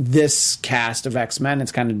like this cast of X-Men.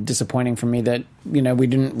 It's kind of disappointing for me that, we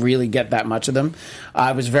didn't really get that much of them.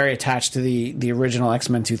 I was very attached to the original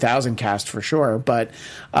X-Men 2000 cast for sure, but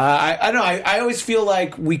I don't know. I always feel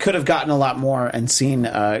like we could have gotten a lot more and seen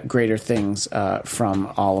greater things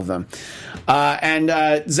from all of them.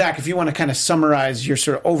 And Zach, if you want to kind of summarize your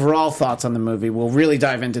sort of overall thoughts on the movie, we'll really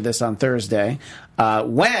dive into this on Thursday,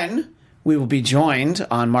 when we will be joined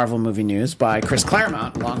on Marvel Movie News by Chris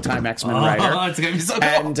Claremont, longtime X-Men writer. Oh, it's going to be so cool.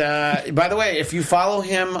 And by the way, if you follow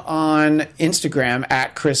him on Instagram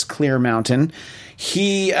at Chris Clearmountain,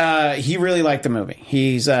 he really liked the movie.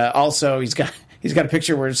 He's got a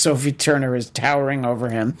picture where Sophie Turner is towering over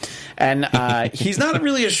him. And he's not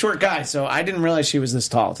really a short guy, so I didn't realize she was this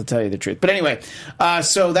tall, to tell you the truth. But anyway,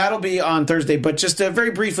 so that'll be on Thursday. But just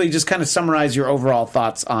very briefly, just kind of summarize your overall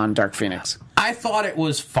thoughts on Dark Phoenix. I thought it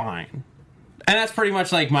was fine. And that's pretty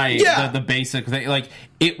much like the basic thing. Like,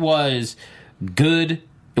 it was good.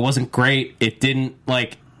 It wasn't great. It didn't,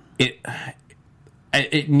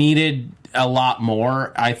 it needed a lot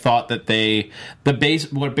more. I thought that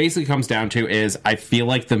what it basically comes down to is I feel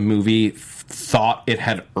like the movie thought it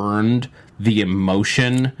had earned the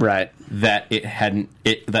emotion that that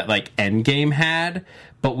Endgame had,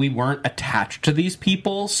 but we weren't attached to these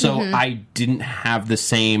people, so I didn't have the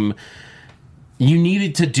same. You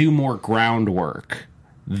needed to do more groundwork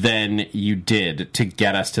than you did to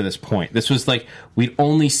get us to this point. This was like, we'd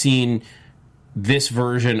only seen this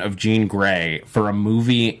version of Jean Grey for a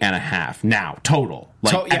movie and a half. Now, total.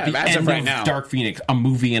 At the end of Dark Phoenix, a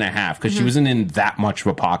movie and a half, because she wasn't in that much of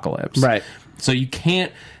Apocalypse. Right. So you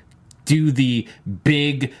can't do the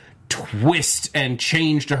big twist and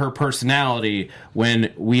change to her personality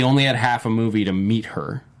when we only had half a movie to meet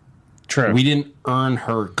her. True. We didn't earn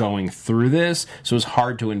her going through this, so it was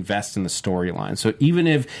hard to invest in the storyline. So even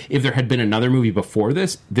if there had been another movie before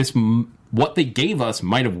this what they gave us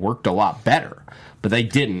might have worked a lot better, but they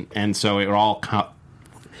didn't, and so it all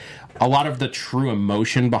a lot of the true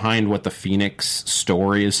emotion behind what the Phoenix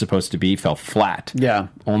story is supposed to be fell flat. Yeah,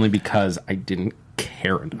 only because I didn't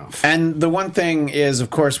care enough. And the one thing is,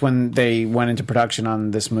 of course, when they went into production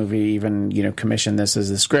on this movie, even commissioned this as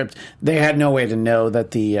the script, they had no way to know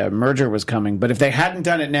that the merger was coming. But if they hadn't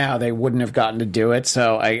done it now, they wouldn't have gotten to do it.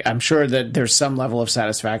 So I'm sure that there's some level of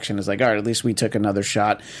satisfaction. It's like, all right, at least we took another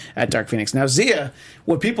shot at Dark Phoenix. Now, Zia,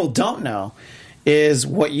 what people don't know is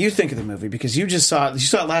what you think of the movie, because you saw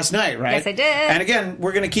it last night, right? Yes, I did. And again,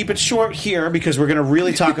 we're going to keep it short here because we're going to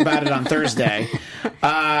really talk about it on Thursday.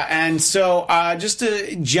 And so, just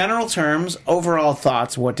general terms, overall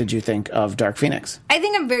thoughts, what did you think of Dark Phoenix? I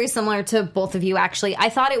think I'm very similar to both of you, actually. I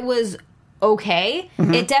thought it was okay.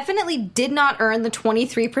 Mm-hmm. It definitely did not earn the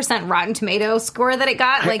 23% Rotten Tomato score that it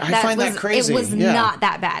got. I find that crazy. It was not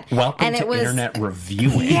that bad. Welcome to internet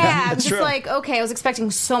reviewing. Yeah, I'm just like, okay, I was expecting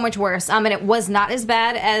so much worse. And it was not as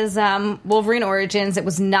bad as Wolverine Origins. It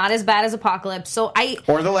was not as bad as Apocalypse. Or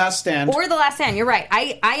The Last Stand. You're right.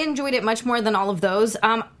 I enjoyed it much more than all of those.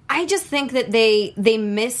 I just think that they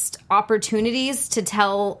missed opportunities to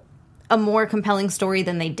tell a more compelling story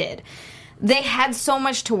than they did. They had so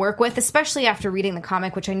much to work with, especially after reading the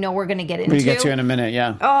comic, which I know we're going to get into. We get to in a minute,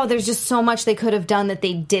 yeah. Oh, there's just so much they could have done that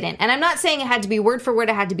they didn't. And I'm not saying it had to be word for word.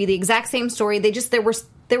 It had to be the exact same story.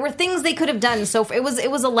 There were things they could have done. So it was a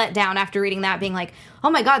letdown after reading that, being like, oh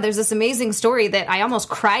my God, there's this amazing story that I almost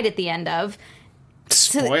cried at the end of.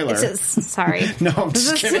 Spoiler. Sorry. No, I'm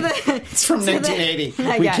just kidding. It's from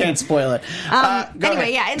 1980. We can't spoil it.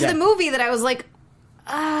 Anyway, it's the movie that I was like,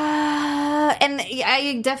 and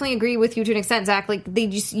I definitely agree with you to an extent, Zach. Like,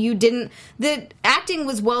 the acting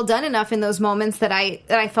was well done enough in those moments that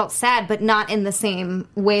I felt sad, but not in the same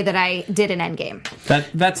way that I did in Endgame.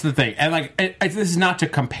 That's the thing. And this is not to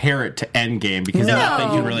compare it to Endgame, because nothing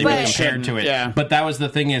can really be compared to it. Yeah. But that was the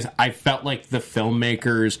thing, is I felt like the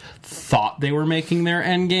filmmakers thought they were making their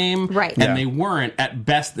Endgame, right? And they weren't. At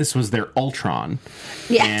best, this was their Ultron.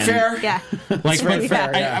 Yeah, and fair. Yeah,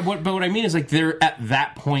 but what I mean is, like, they're at that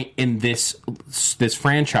point in this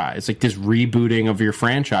franchise, like this rebooting of your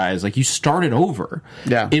franchise, like, you started over.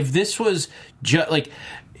 Yeah. If this was just like,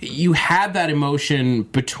 you had that emotion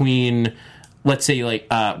between let's say like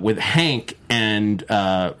with Hank and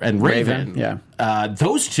Raven,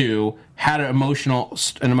 those two had an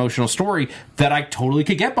emotional story that I totally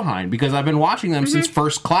could get behind because I've been watching them since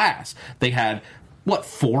First Class. They had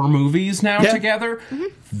 4 movies now together.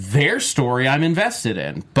 Their story I'm invested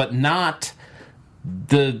in, but not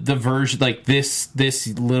the version like this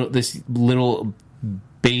little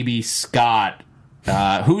baby Scott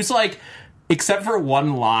who's like, except for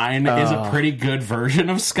one line, is a pretty good version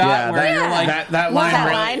of Scott. Where you're like that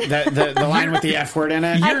line, the line with the F word in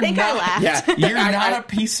it. I think I laughed. Yeah, you're not a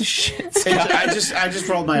piece of shit, Scott. I just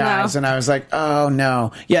rolled my eyes and I was like, oh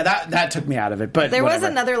no. Yeah, that took me out of it. But there whatever.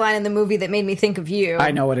 was another line in the movie that made me think of you.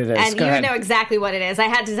 I know what it is. And Go you ahead. know exactly what it is. I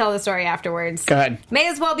had to tell the story afterwards. Go ahead. May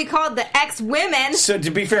as well be called the X-Women. So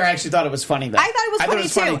to be fair, I actually thought it was funny though. I thought it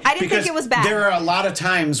was funny too. I didn't think it was bad. There are a lot of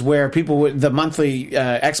times where the monthly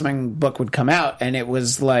X-Men book would come out and it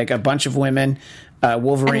was like a bunch of women,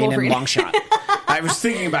 Wolverine and Longshot. I was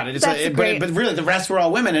thinking about it. But really, the rest were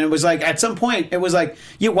all women, and it was like at some point, it was like,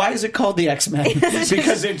 why is it called the X-Men?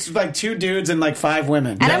 Because it's like 2 dudes and like 5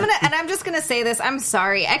 women. And I'm just gonna say this. I'm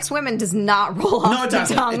sorry, X-Women does not roll off the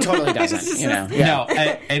tongue. It totally doesn't. No,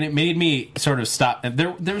 and it made me sort of stop.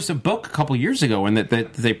 There was a book a couple years ago and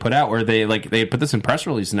that they put out where they put this in press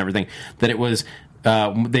release and everything that it was they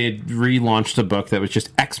had relaunched a book that was just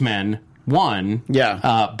X-Men 1,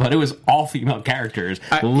 but it was all female characters.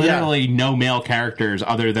 Literally no male characters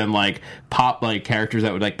other than like characters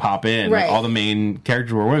that would like pop in. Right. Like, all the main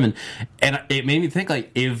characters were women, and it made me think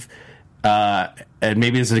like if and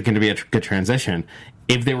maybe this is going to be a good transition.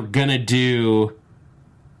 If they were gonna do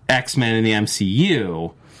X-Men in the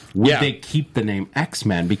MCU, would they keep the name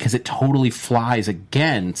X-Men because it totally flies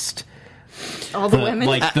against all the women.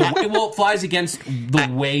 It flies against the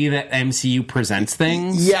way that MCU presents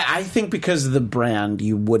things. Yeah, I think because of the brand,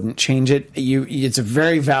 you wouldn't change it. It's a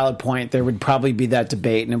very valid point. There would probably be that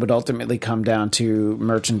debate, and it would ultimately come down to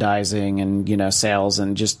merchandising and we're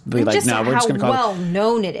just going to call it. How well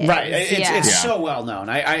known it is, right? It's so well known.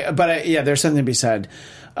 But there's something to be said.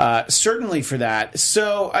 Certainly for that.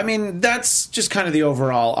 So, I mean, that's just kind of the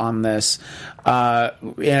overall on this.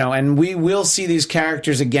 And we will see these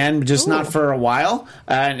characters again, just not for a while.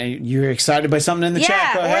 And you're excited by something in the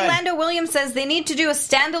chat? Go ahead. Orlando Williams says they need to do a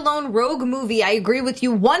standalone Rogue movie. I agree with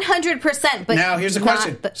you 100%. But now, here's the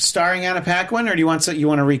question: starring Anna Paquin, or do you want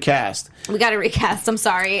to recast? We got to recast. I'm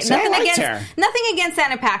sorry. So nothing against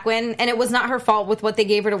Anna Paquin, and it was not her fault with what they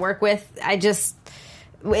gave her to work with.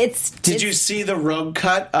 Did you see the Rogue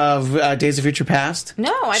cut of Days of Future Past?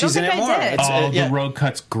 No, I don't think I did. The Rogue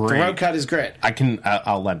cut's great. The Rogue cut is great.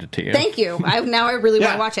 I'll lend it to you. Thank you. Now I really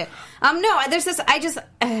want to watch it. No, there's this.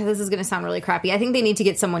 This is going to sound really crappy. I think they need to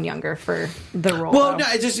get someone younger for the role. Well, no,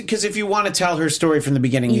 just because if you want to tell her story from the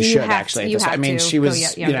beginning, you should actually. She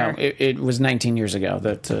was. It was 19 years ago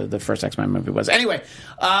that the first X-Men movie was. Anyway,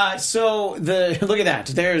 so look at that.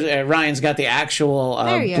 There's Ryan's got the actual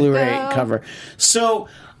Blu-ray cover. So.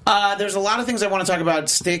 There's a lot of things I want to talk about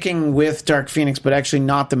sticking with Dark Phoenix, but actually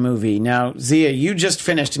not the movie. Now, Zia, you just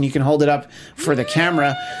finished, and you can hold it up for the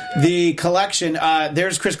camera. The collection,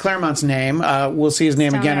 there's Chris Claremont's name. We'll see his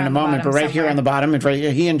name again in a moment, but right here on the bottom,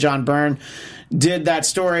 he and John Byrne did that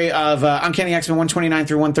story of Uncanny X-Men 129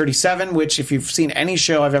 through 137, which if you've seen any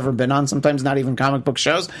show I've ever been on, sometimes not even comic book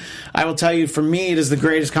shows, I will tell you, for me, it is the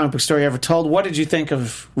greatest comic book story ever told. What did you think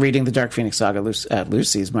of reading the Dark Phoenix saga?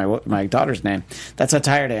 Lucy's my daughter's name. That's how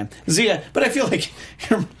tired I am. Zia, but I feel like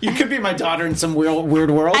you could be my daughter in some weird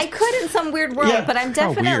world. I could in some weird world, but I'm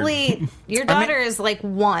definitely... Your daughter is like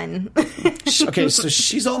 1. Okay, so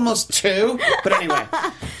she's almost 2, but anyway.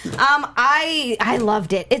 I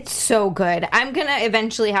loved it. It's so good. I'm going to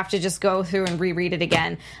eventually have to just go through and reread it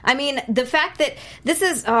again. I mean, the fact that this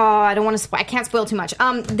is... I don't want to... I can't spoil too much.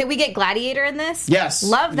 That we get Gladiator in this. Yes.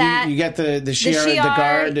 Love that. You get the Shi'ar, the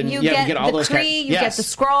guard, and you get all those characters. You get the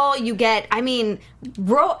Skrull, you get... I mean,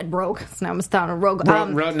 Rogue. Now I'm down a Rogue.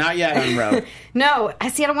 Rogue, not yet on Rogue. No. I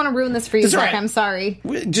don't want to ruin this for you, Zach. Right. I'm sorry.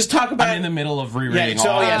 Just talk about... I'm in the middle of rereading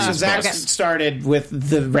so Zach started with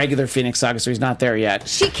the regular Phoenix saga, so he's not there yet.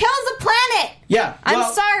 She kills a planet! Yeah.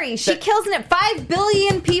 I'm sorry. She kills 5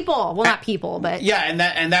 billion people. Well, not people, but... Yeah,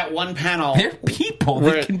 and that one panel... They're people.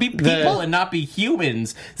 They can be people and not be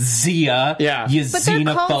humans. Zia, you but they're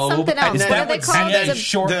called xenophobe. something else. Is that what Zia is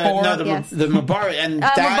short for? No, the Mabari.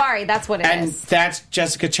 Mabari, that's what it is. And that's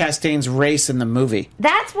Jessica Chastain's race in the movie.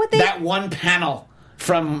 That's what they... That one panel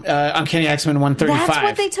from Uncanny X-Men 135. That's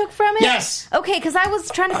what they took from it? Yes. Okay, because I was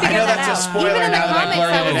trying to I figure know that that's out. a spoiler Even in the now that I comics,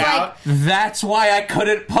 blurted I was it like, out. That's why I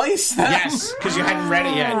couldn't place them. Yes, because you hadn't read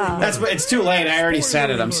it yet. It's too late. I already said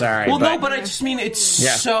it. I'm sorry. Well, no, but I just mean it's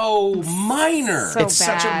so minor. So it's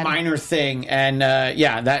such a bad. minor thing, and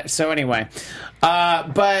so anyway,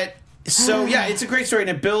 but so yeah, it's a great story, and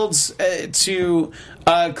it builds to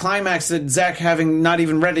a climax that Zach, having not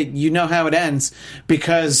even read it, you know how it ends,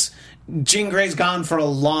 because Jean Grey's gone for a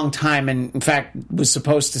long time, and in fact was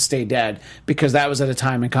supposed to stay dead, because that was at a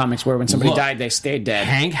time in comics where when somebody died, they stayed dead.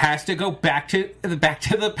 Hank has to go back to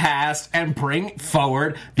the past and bring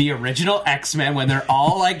forward the original X-Men when they're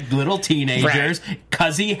all like little teenagers,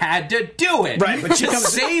 because he had to do it. Right, but she to comes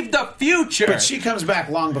save the future. But she comes back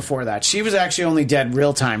long before that. She was actually only dead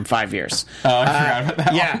real time 5 years. Oh, I forgot about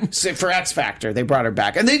that. Yeah, one. so for X Factor, they brought her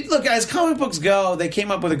back. And they look, as comic books go, they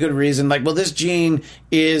came up with a good reason. Like, well, this Jean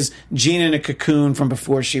is Jean in a cocoon from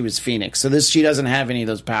before she was Phoenix. So she doesn't have any of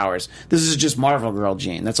those powers. This is just Marvel Girl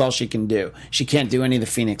Jean. That's all she can do. She can't do any of the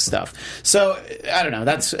Phoenix stuff. So, I don't know.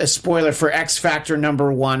 That's a spoiler for X Factor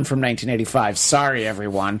 #1 from 1985. Sorry,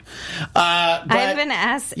 everyone. I've been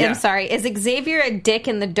asked, Yeah. I'm sorry, is Xavier a dick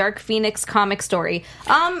in the Dark Phoenix comic story?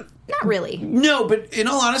 Not really. No, but in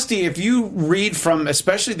all honesty, if you read from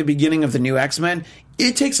especially the beginning of the new X-Men,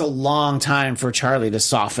 it takes a long time for Charlie to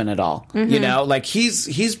soften it all. You know, like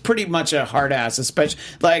he's pretty much a hard ass, especially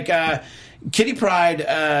like Kitty Pryde.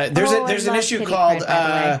 There's an issue Kitty called Pryde,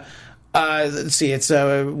 by the way. let's see, it's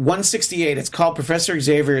 168. It's called Professor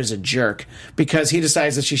Xavier is a Jerk, because he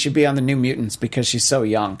decides that she should be on the New Mutants because she's so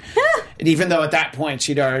young. And even though at that point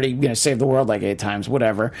she'd already saved the world like 8 times,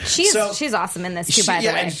 whatever. She's awesome in this too, by the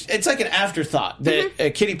way. and it's like an afterthought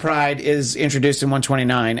that Kitty Pryde is introduced in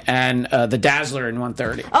 129 and the Dazzler in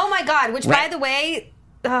 130. Oh my god, which by the way,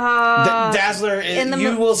 Dazzler is,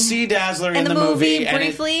 you will see Dazzler in the movie and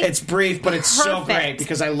briefly. it's brief, but it's so great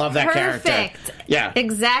because I love that character. Perfect. Yeah,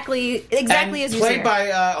 exactly and as you played say. by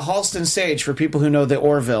Halston Sage, for people who know the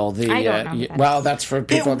Orville. I don't know who that well, is. that's for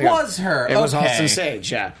people. It was her. It was Okay. Halston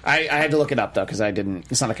Sage. Yeah, I had to look it up though because I didn't.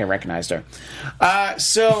 It's not like I recognized her.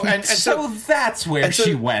 So that's where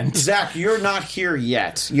she went. Zach, you're not here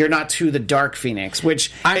yet. You're not to the Dark Phoenix,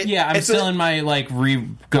 which I'm it's still in my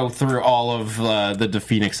go through all of the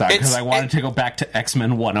Phoenix saga because I wanted to go back to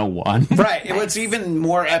X-Men 101. Right. It's even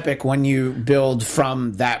more epic when you build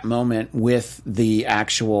from that moment with the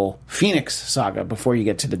actual Phoenix saga before you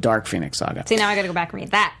get to the Dark Phoenix saga. See, now I got to go back and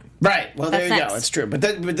read that. Right. Well, there That's you next. go. It's true. But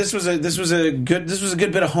this was a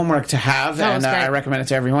good bit of homework to have, That and was great. I recommend it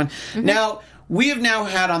to everyone. Now, we have now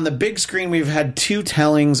had on the big screen, we've had 2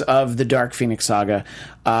 tellings of the Dark Phoenix saga,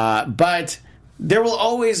 but there will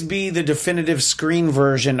always be the definitive screen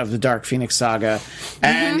version of the Dark Phoenix saga,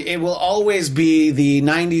 and it will always be the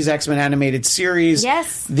 90s X-Men animated series,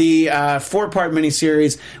 Yes. the 4-part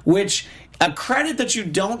miniseries, which a credit that you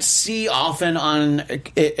don't see often on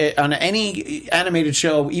any animated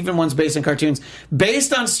show, even ones based on cartoons,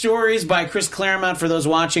 based on stories by Chris Claremont. For those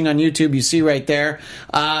watching on YouTube, you see right there,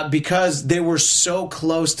 because they were so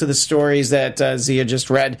close to the stories that Zia just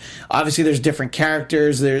read. Obviously, there's different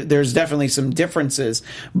characters. There's definitely some differences.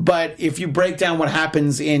 But if you break down what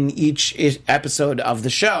happens in each episode of the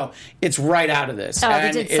show, it's right out of this. Oh, they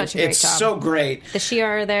And did such a great it's job. so great. The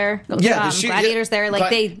Shi'ar are there. Yeah, Gladiators there. Like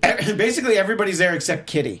they basically everybody's there except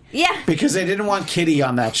Kitty. Yeah. Because they didn't want Kitty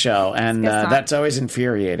on that show, and Guess not. that's always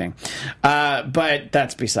infuriating. But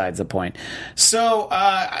that's besides the point. So,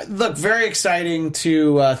 look, very exciting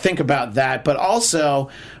to think about that, but also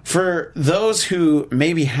for those who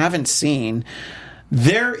maybe haven't seen,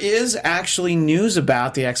 there is actually news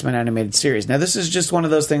about the X-Men animated series. Now, this is just one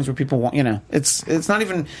of those things where people want, it's not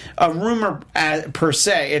even a rumor per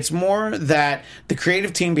se. It's more that the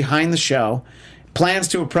creative team behind the show plans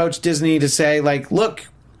to approach Disney to say, like, look,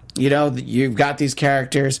 you've got these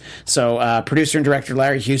characters. So producer and director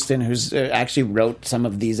Larry Houston, who's actually wrote some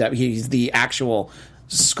of these, he's the actual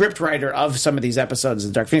script writer of some of these episodes of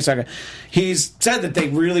the Dark Phoenix saga. He's said that they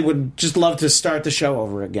really would just love to start the show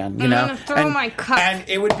over again. I'm gonna throw my cup. And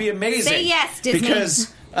it would be amazing. Say yes, Disney.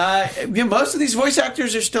 Because most of these voice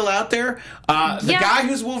actors are still out there. The guy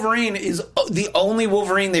who's Wolverine is the only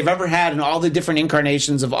Wolverine they've ever had in all the different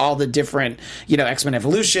incarnations of all the different, X-Men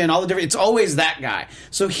Evolution, all the different. It's always that guy.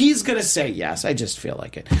 So he's going to say yes. I just feel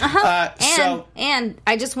like it. And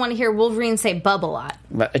I just want to hear Wolverine say "bub" a lot.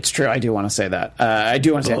 But it's true. I do want to say that. I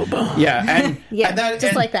do want to say that. Yeah.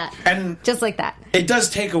 And, Like that. And just like that. it does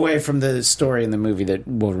take away from the story in the movie that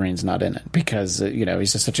Wolverine's not in it because,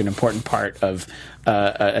 he's just such an important part of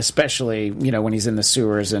especially when he's in the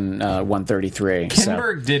sewers in 133.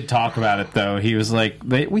 Kinberg did talk about it though. He was like,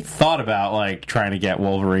 we thought about like trying to get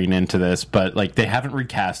Wolverine into this, but like they haven't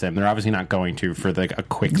recast him. They're obviously not going to for like a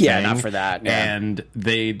quick thing. Not for that. Yeah. And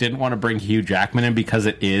they didn't want to bring Hugh Jackman in because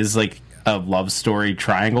it is like a love story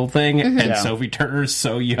triangle thing, and Sophie Turner is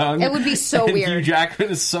so young. It would be so and weird. Hugh Jackman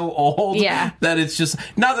is so old. Yeah. That it's just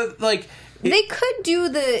not that like. They could do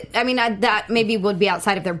that maybe would be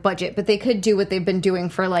outside of their budget, but they could do what they've been doing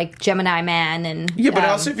for, like, Gemini Man and... Yeah, but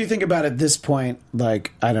also if you think about it at this point,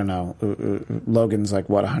 like, I don't know, Logan's like,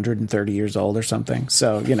 130 years old or something?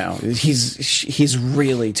 So, he's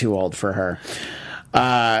really too old for her.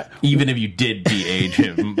 Even if you did de-age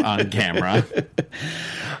him on camera.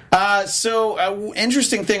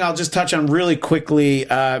 Interesting thing I'll just touch on really quickly.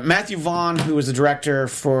 Matthew Vaughn, who was the director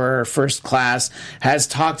for First Class, has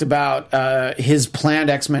talked about his planned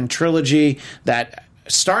X-Men trilogy that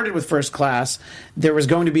started with First Class. There was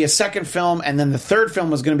going to be a second film, and then the third film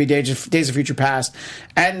was going to be Days of Future Past.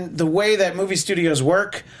 And the way that movie studios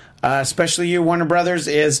work, especially you, Warner Brothers,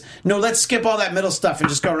 is, no, let's skip all that middle stuff and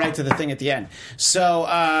just go right to the thing at the end. So,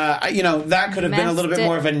 that could have been a little bit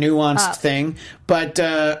more of a nuanced thing. But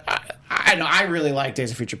I really like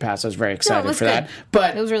Days of Future Past. I was very excited for that.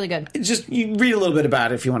 But it was really good. Just you read a little bit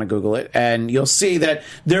about it if you want to Google it, and you'll see that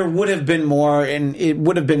there would have been more, and it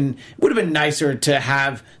would have been nicer to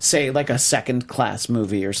have, say, like a second class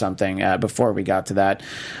movie or something before we got to that.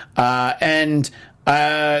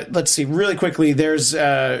 Let's see, really quickly, there's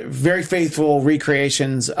very faithful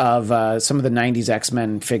recreations of some of the 90s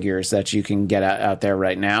X-Men figures that you can get out there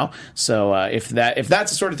right now. So if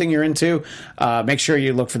that's the sort of thing you're into, make sure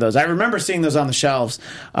you look for those. I remember seeing those on the shelves.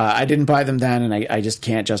 I didn't buy them then, and I just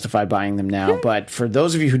can't justify buying them now. But for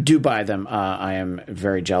those of you who do buy them, I am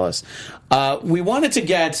very jealous. We wanted to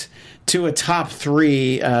get to a top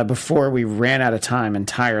three before we ran out of time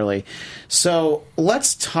entirely. So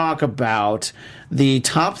let's talk about the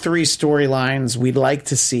top three storylines we'd like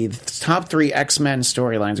to see, the top three X-Men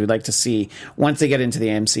storylines we'd like to see once they get into the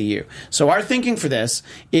MCU. So our thinking for this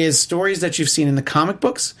is stories that you've seen in the comic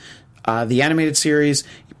books, the animated series,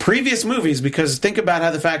 previous movies, because think about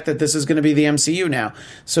how the fact that this is going to be the MCU now.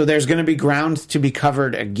 So there's going to be ground to be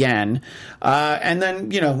covered again. And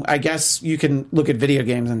then, I guess you can look at video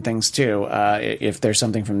games and things too, if there's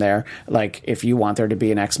something from there. Like if you want there to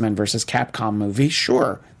be an X-Men versus Capcom movie,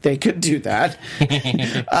 sure, they could do that.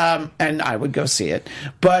 And I would go see it.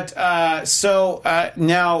 But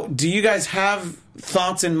now, do you guys have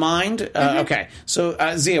thoughts in mind? Okay. So,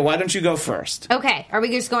 Zia, why don't you go first? Okay. Are we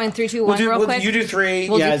just going 3, 2, 1 real quick? You do 3.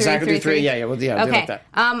 Zach will do 3. Yeah. We'll do okay. like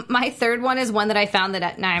that. My third one is one that I found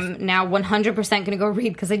that I'm now 100% going to go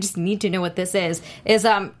read because I just need to know what this is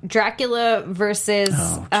Dracula versus...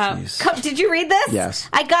 did you read this? Yes.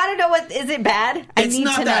 I got to know is it bad? It's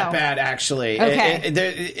not that bad, actually.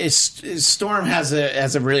 Okay. Storm has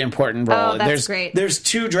a really important role. Oh, that's great. There's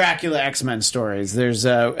 2 Dracula X-Men stories. There's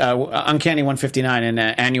Uncanny 159 and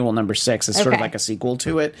Annual number 6. It's sort of like a sequel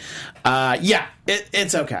to it.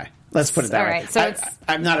 It's okay. Let's put it that way. All right, so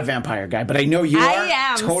I'm not a vampire guy, but I know you are. I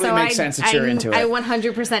am. Totally so makes sense that you're into it. I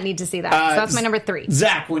 100% need to see that. So that's my number 3.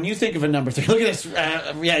 Zach, when you think of a number 3, look at this.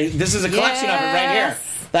 This is a collection of it right here.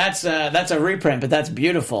 That's a reprint, but that's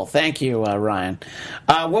beautiful. Thank you, Ryan.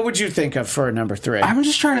 What would you think of for number 3? I'm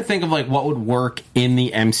just trying to think of like what would work in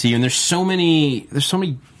the MCU, and there's so many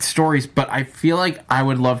stories, but I feel like I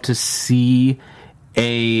would love to see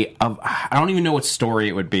I don't even know what story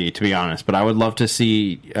it would be, to be honest, but I would love to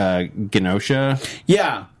see Genosha.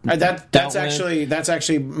 Yeah, that's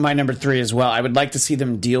actually my number 3 as well. I would like to see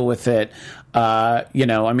them deal with it.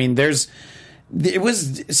 It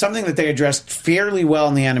was something that they addressed fairly well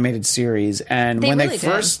in the animated series, and when they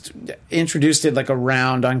first introduced it, like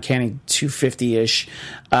around Uncanny 250-ish,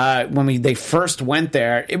 when they first went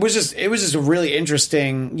there, it was just a really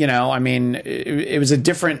interesting. It was a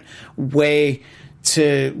different way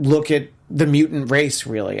to look at the mutant race,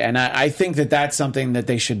 really, and I think that's something that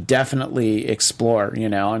they should definitely explore.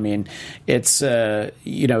 It's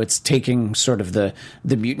taking sort of the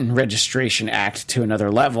Mutant Registration Act to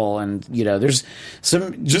another level, and there's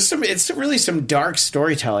it's really some dark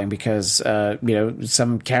storytelling because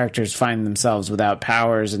some characters find themselves without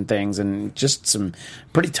powers and things, and just some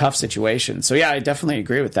pretty tough situations. So yeah, I definitely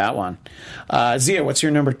agree with that one. Zia, what's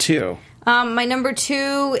your number 2? My number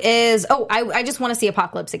 2 is I just want to see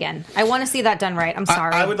Apocalypse again. I want to see that done right. I'm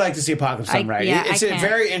sorry. I would like to see Apocalypse done right. Yeah, it's a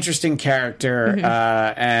very interesting character,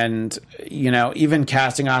 and even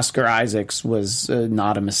casting Oscar Isaacs was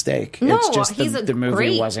not a mistake. No, it's just he's the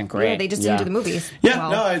movie wasn't great. Yeah, they just didn't do the movies. Yeah,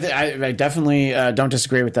 no, I definitely don't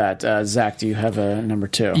disagree with that. Zach, do you have a number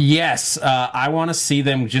 2? Yes, I want to see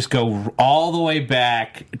them just go all the way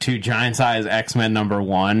back to Giant Size X-Men number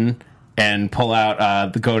 1 and pull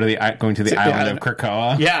out going to the island of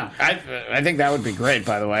Krakoa. Yeah, I think that would be great.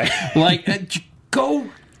 By the way, go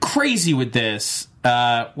crazy with this.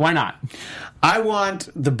 Why not? I want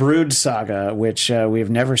the Brood saga, which we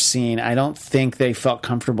have never seen. I don't think they felt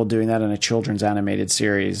comfortable doing that in a children's animated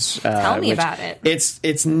series. Tell me about it.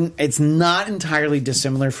 It's not entirely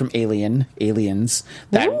dissimilar from Aliens. It's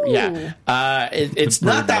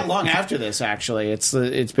not that long after this. Actually, it's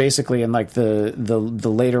basically in like the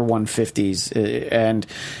later 150s, and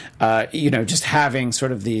just having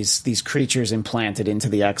sort of these creatures implanted into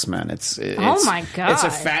the X-Men. It's oh my god, it's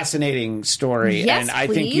a fascinating story, yes, and I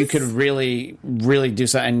please. think you could really do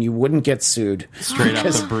something, and you wouldn't get sued. Straight up,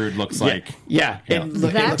 the Brood looks like. Yeah. It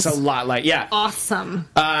looks a lot like. Yeah, awesome.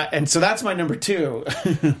 And so that's my number 2.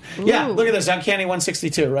 Yeah, look at this, Uncanny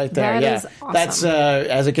 162 right there. That yeah, is awesome. That's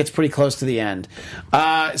as it gets pretty close to the end.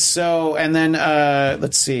 And then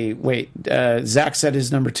let's see. Wait, Zach said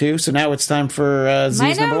his number 2, so now it's time for Z's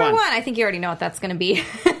my number 1. I think you already know what that's going to be.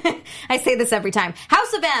 I say this every time.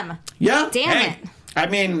 House of M. Yeah, damn it. I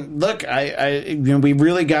mean, look, we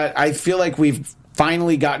really got. I feel like we've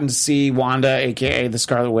finally gotten to see Wanda, aka the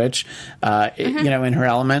Scarlet Witch, in her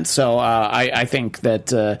element. So I think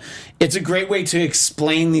that it's a great way to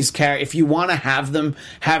explain these characters. If you want to have them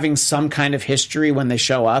having some kind of history when they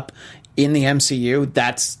show up in the MCU,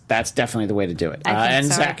 that's definitely the way to do it. And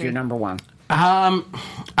so, Zach, you're number 1.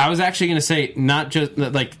 I was actually going to say not just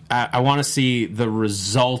I want to see the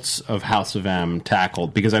results of House of M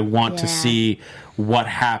tackled, because I want to see what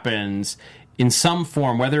happens in some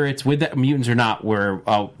form, whether it's with the mutants or not, where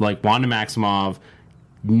like Wanda Maximoff,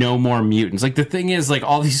 no more mutants. Like the thing is, like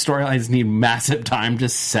all these storylines need massive time to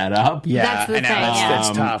set up. Yeah, that's the thing. That's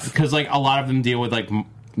tough because like a lot of them deal with like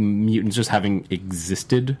mutants just having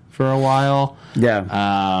existed for a while.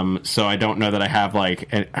 Yeah. So I don't know that I have I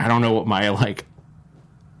don't know what my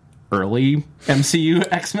early MCU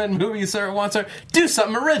X-Men movies wants to do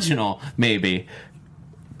something original, maybe.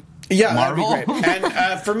 Yeah, Marvel? that'd be great.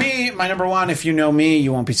 And for me, my number 1, if you know me,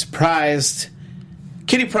 you won't be surprised.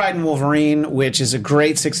 Kitty Pryde and Wolverine, which is a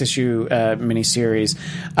great 6-issue miniseries.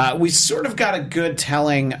 We sort of got a good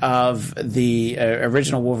telling of the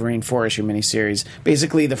original Wolverine 4-issue miniseries.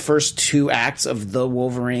 Basically, the first 2 acts of the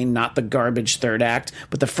Wolverine, not the garbage 3rd act,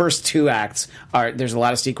 but the first 2 acts there's a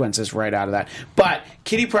lot of sequences right out of that. But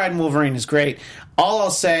Kitty Pryde and Wolverine is great. All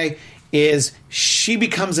I'll say is she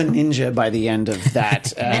becomes a ninja by the end of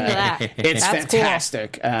that. It's That's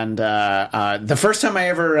fantastic. Cool. And the first time I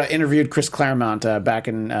ever interviewed Chris Claremont back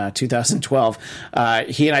in 2012,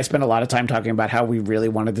 he and I spent a lot of time talking about how we really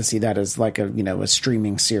wanted to see that as like a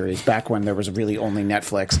streaming series back when there was really only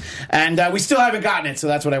Netflix. And we still haven't gotten it, so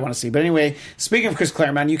that's what I want to see. But anyway, speaking of Chris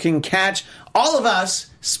Claremont, you can catch all of us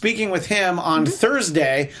speaking with him on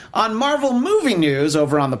Thursday on Marvel Movie News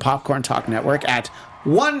over on the Popcorn Talk Network at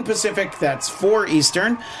 1 Pacific, that's 4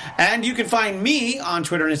 Eastern. And you can find me on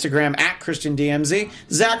Twitter and Instagram at ChristianDMZ.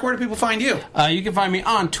 Zach, where do people find you? You can find me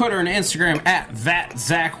on Twitter and Instagram at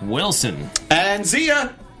ThatZachWilson. And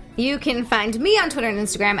Zia? You can find me on Twitter and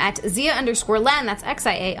Instagram at Zia_Len, that's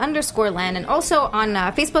XIA_Len, and also on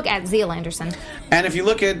Facebook at Zia Landerson. And if you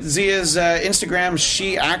look at Zia's Instagram,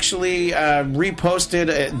 she actually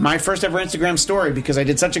reposted my first ever Instagram story because I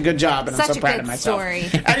did such a good job, and I'm so proud of myself. Story.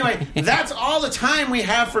 Anyway, that's all the time we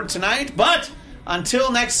have for tonight, but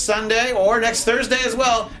until next Sunday, or next Thursday as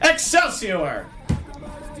well, Excelsior!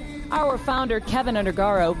 Our founder, Kevin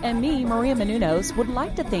Undergaro, and me, Maria Menounos, would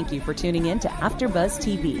like to thank you for tuning in to AfterBuzz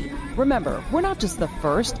TV. Remember, we're not just the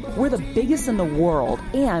first, we're the biggest in the world,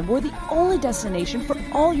 and we're the only destination for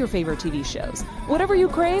all your favorite TV shows. Whatever you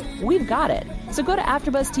crave, we've got it. So go to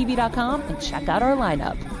AfterBuzzTV.com and check out our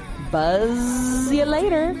lineup. Buzz you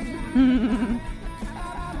later.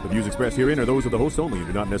 The views expressed herein are those of the hosts only and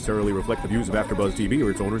do not necessarily reflect the views of AfterBuzz TV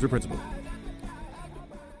or its owners or principals.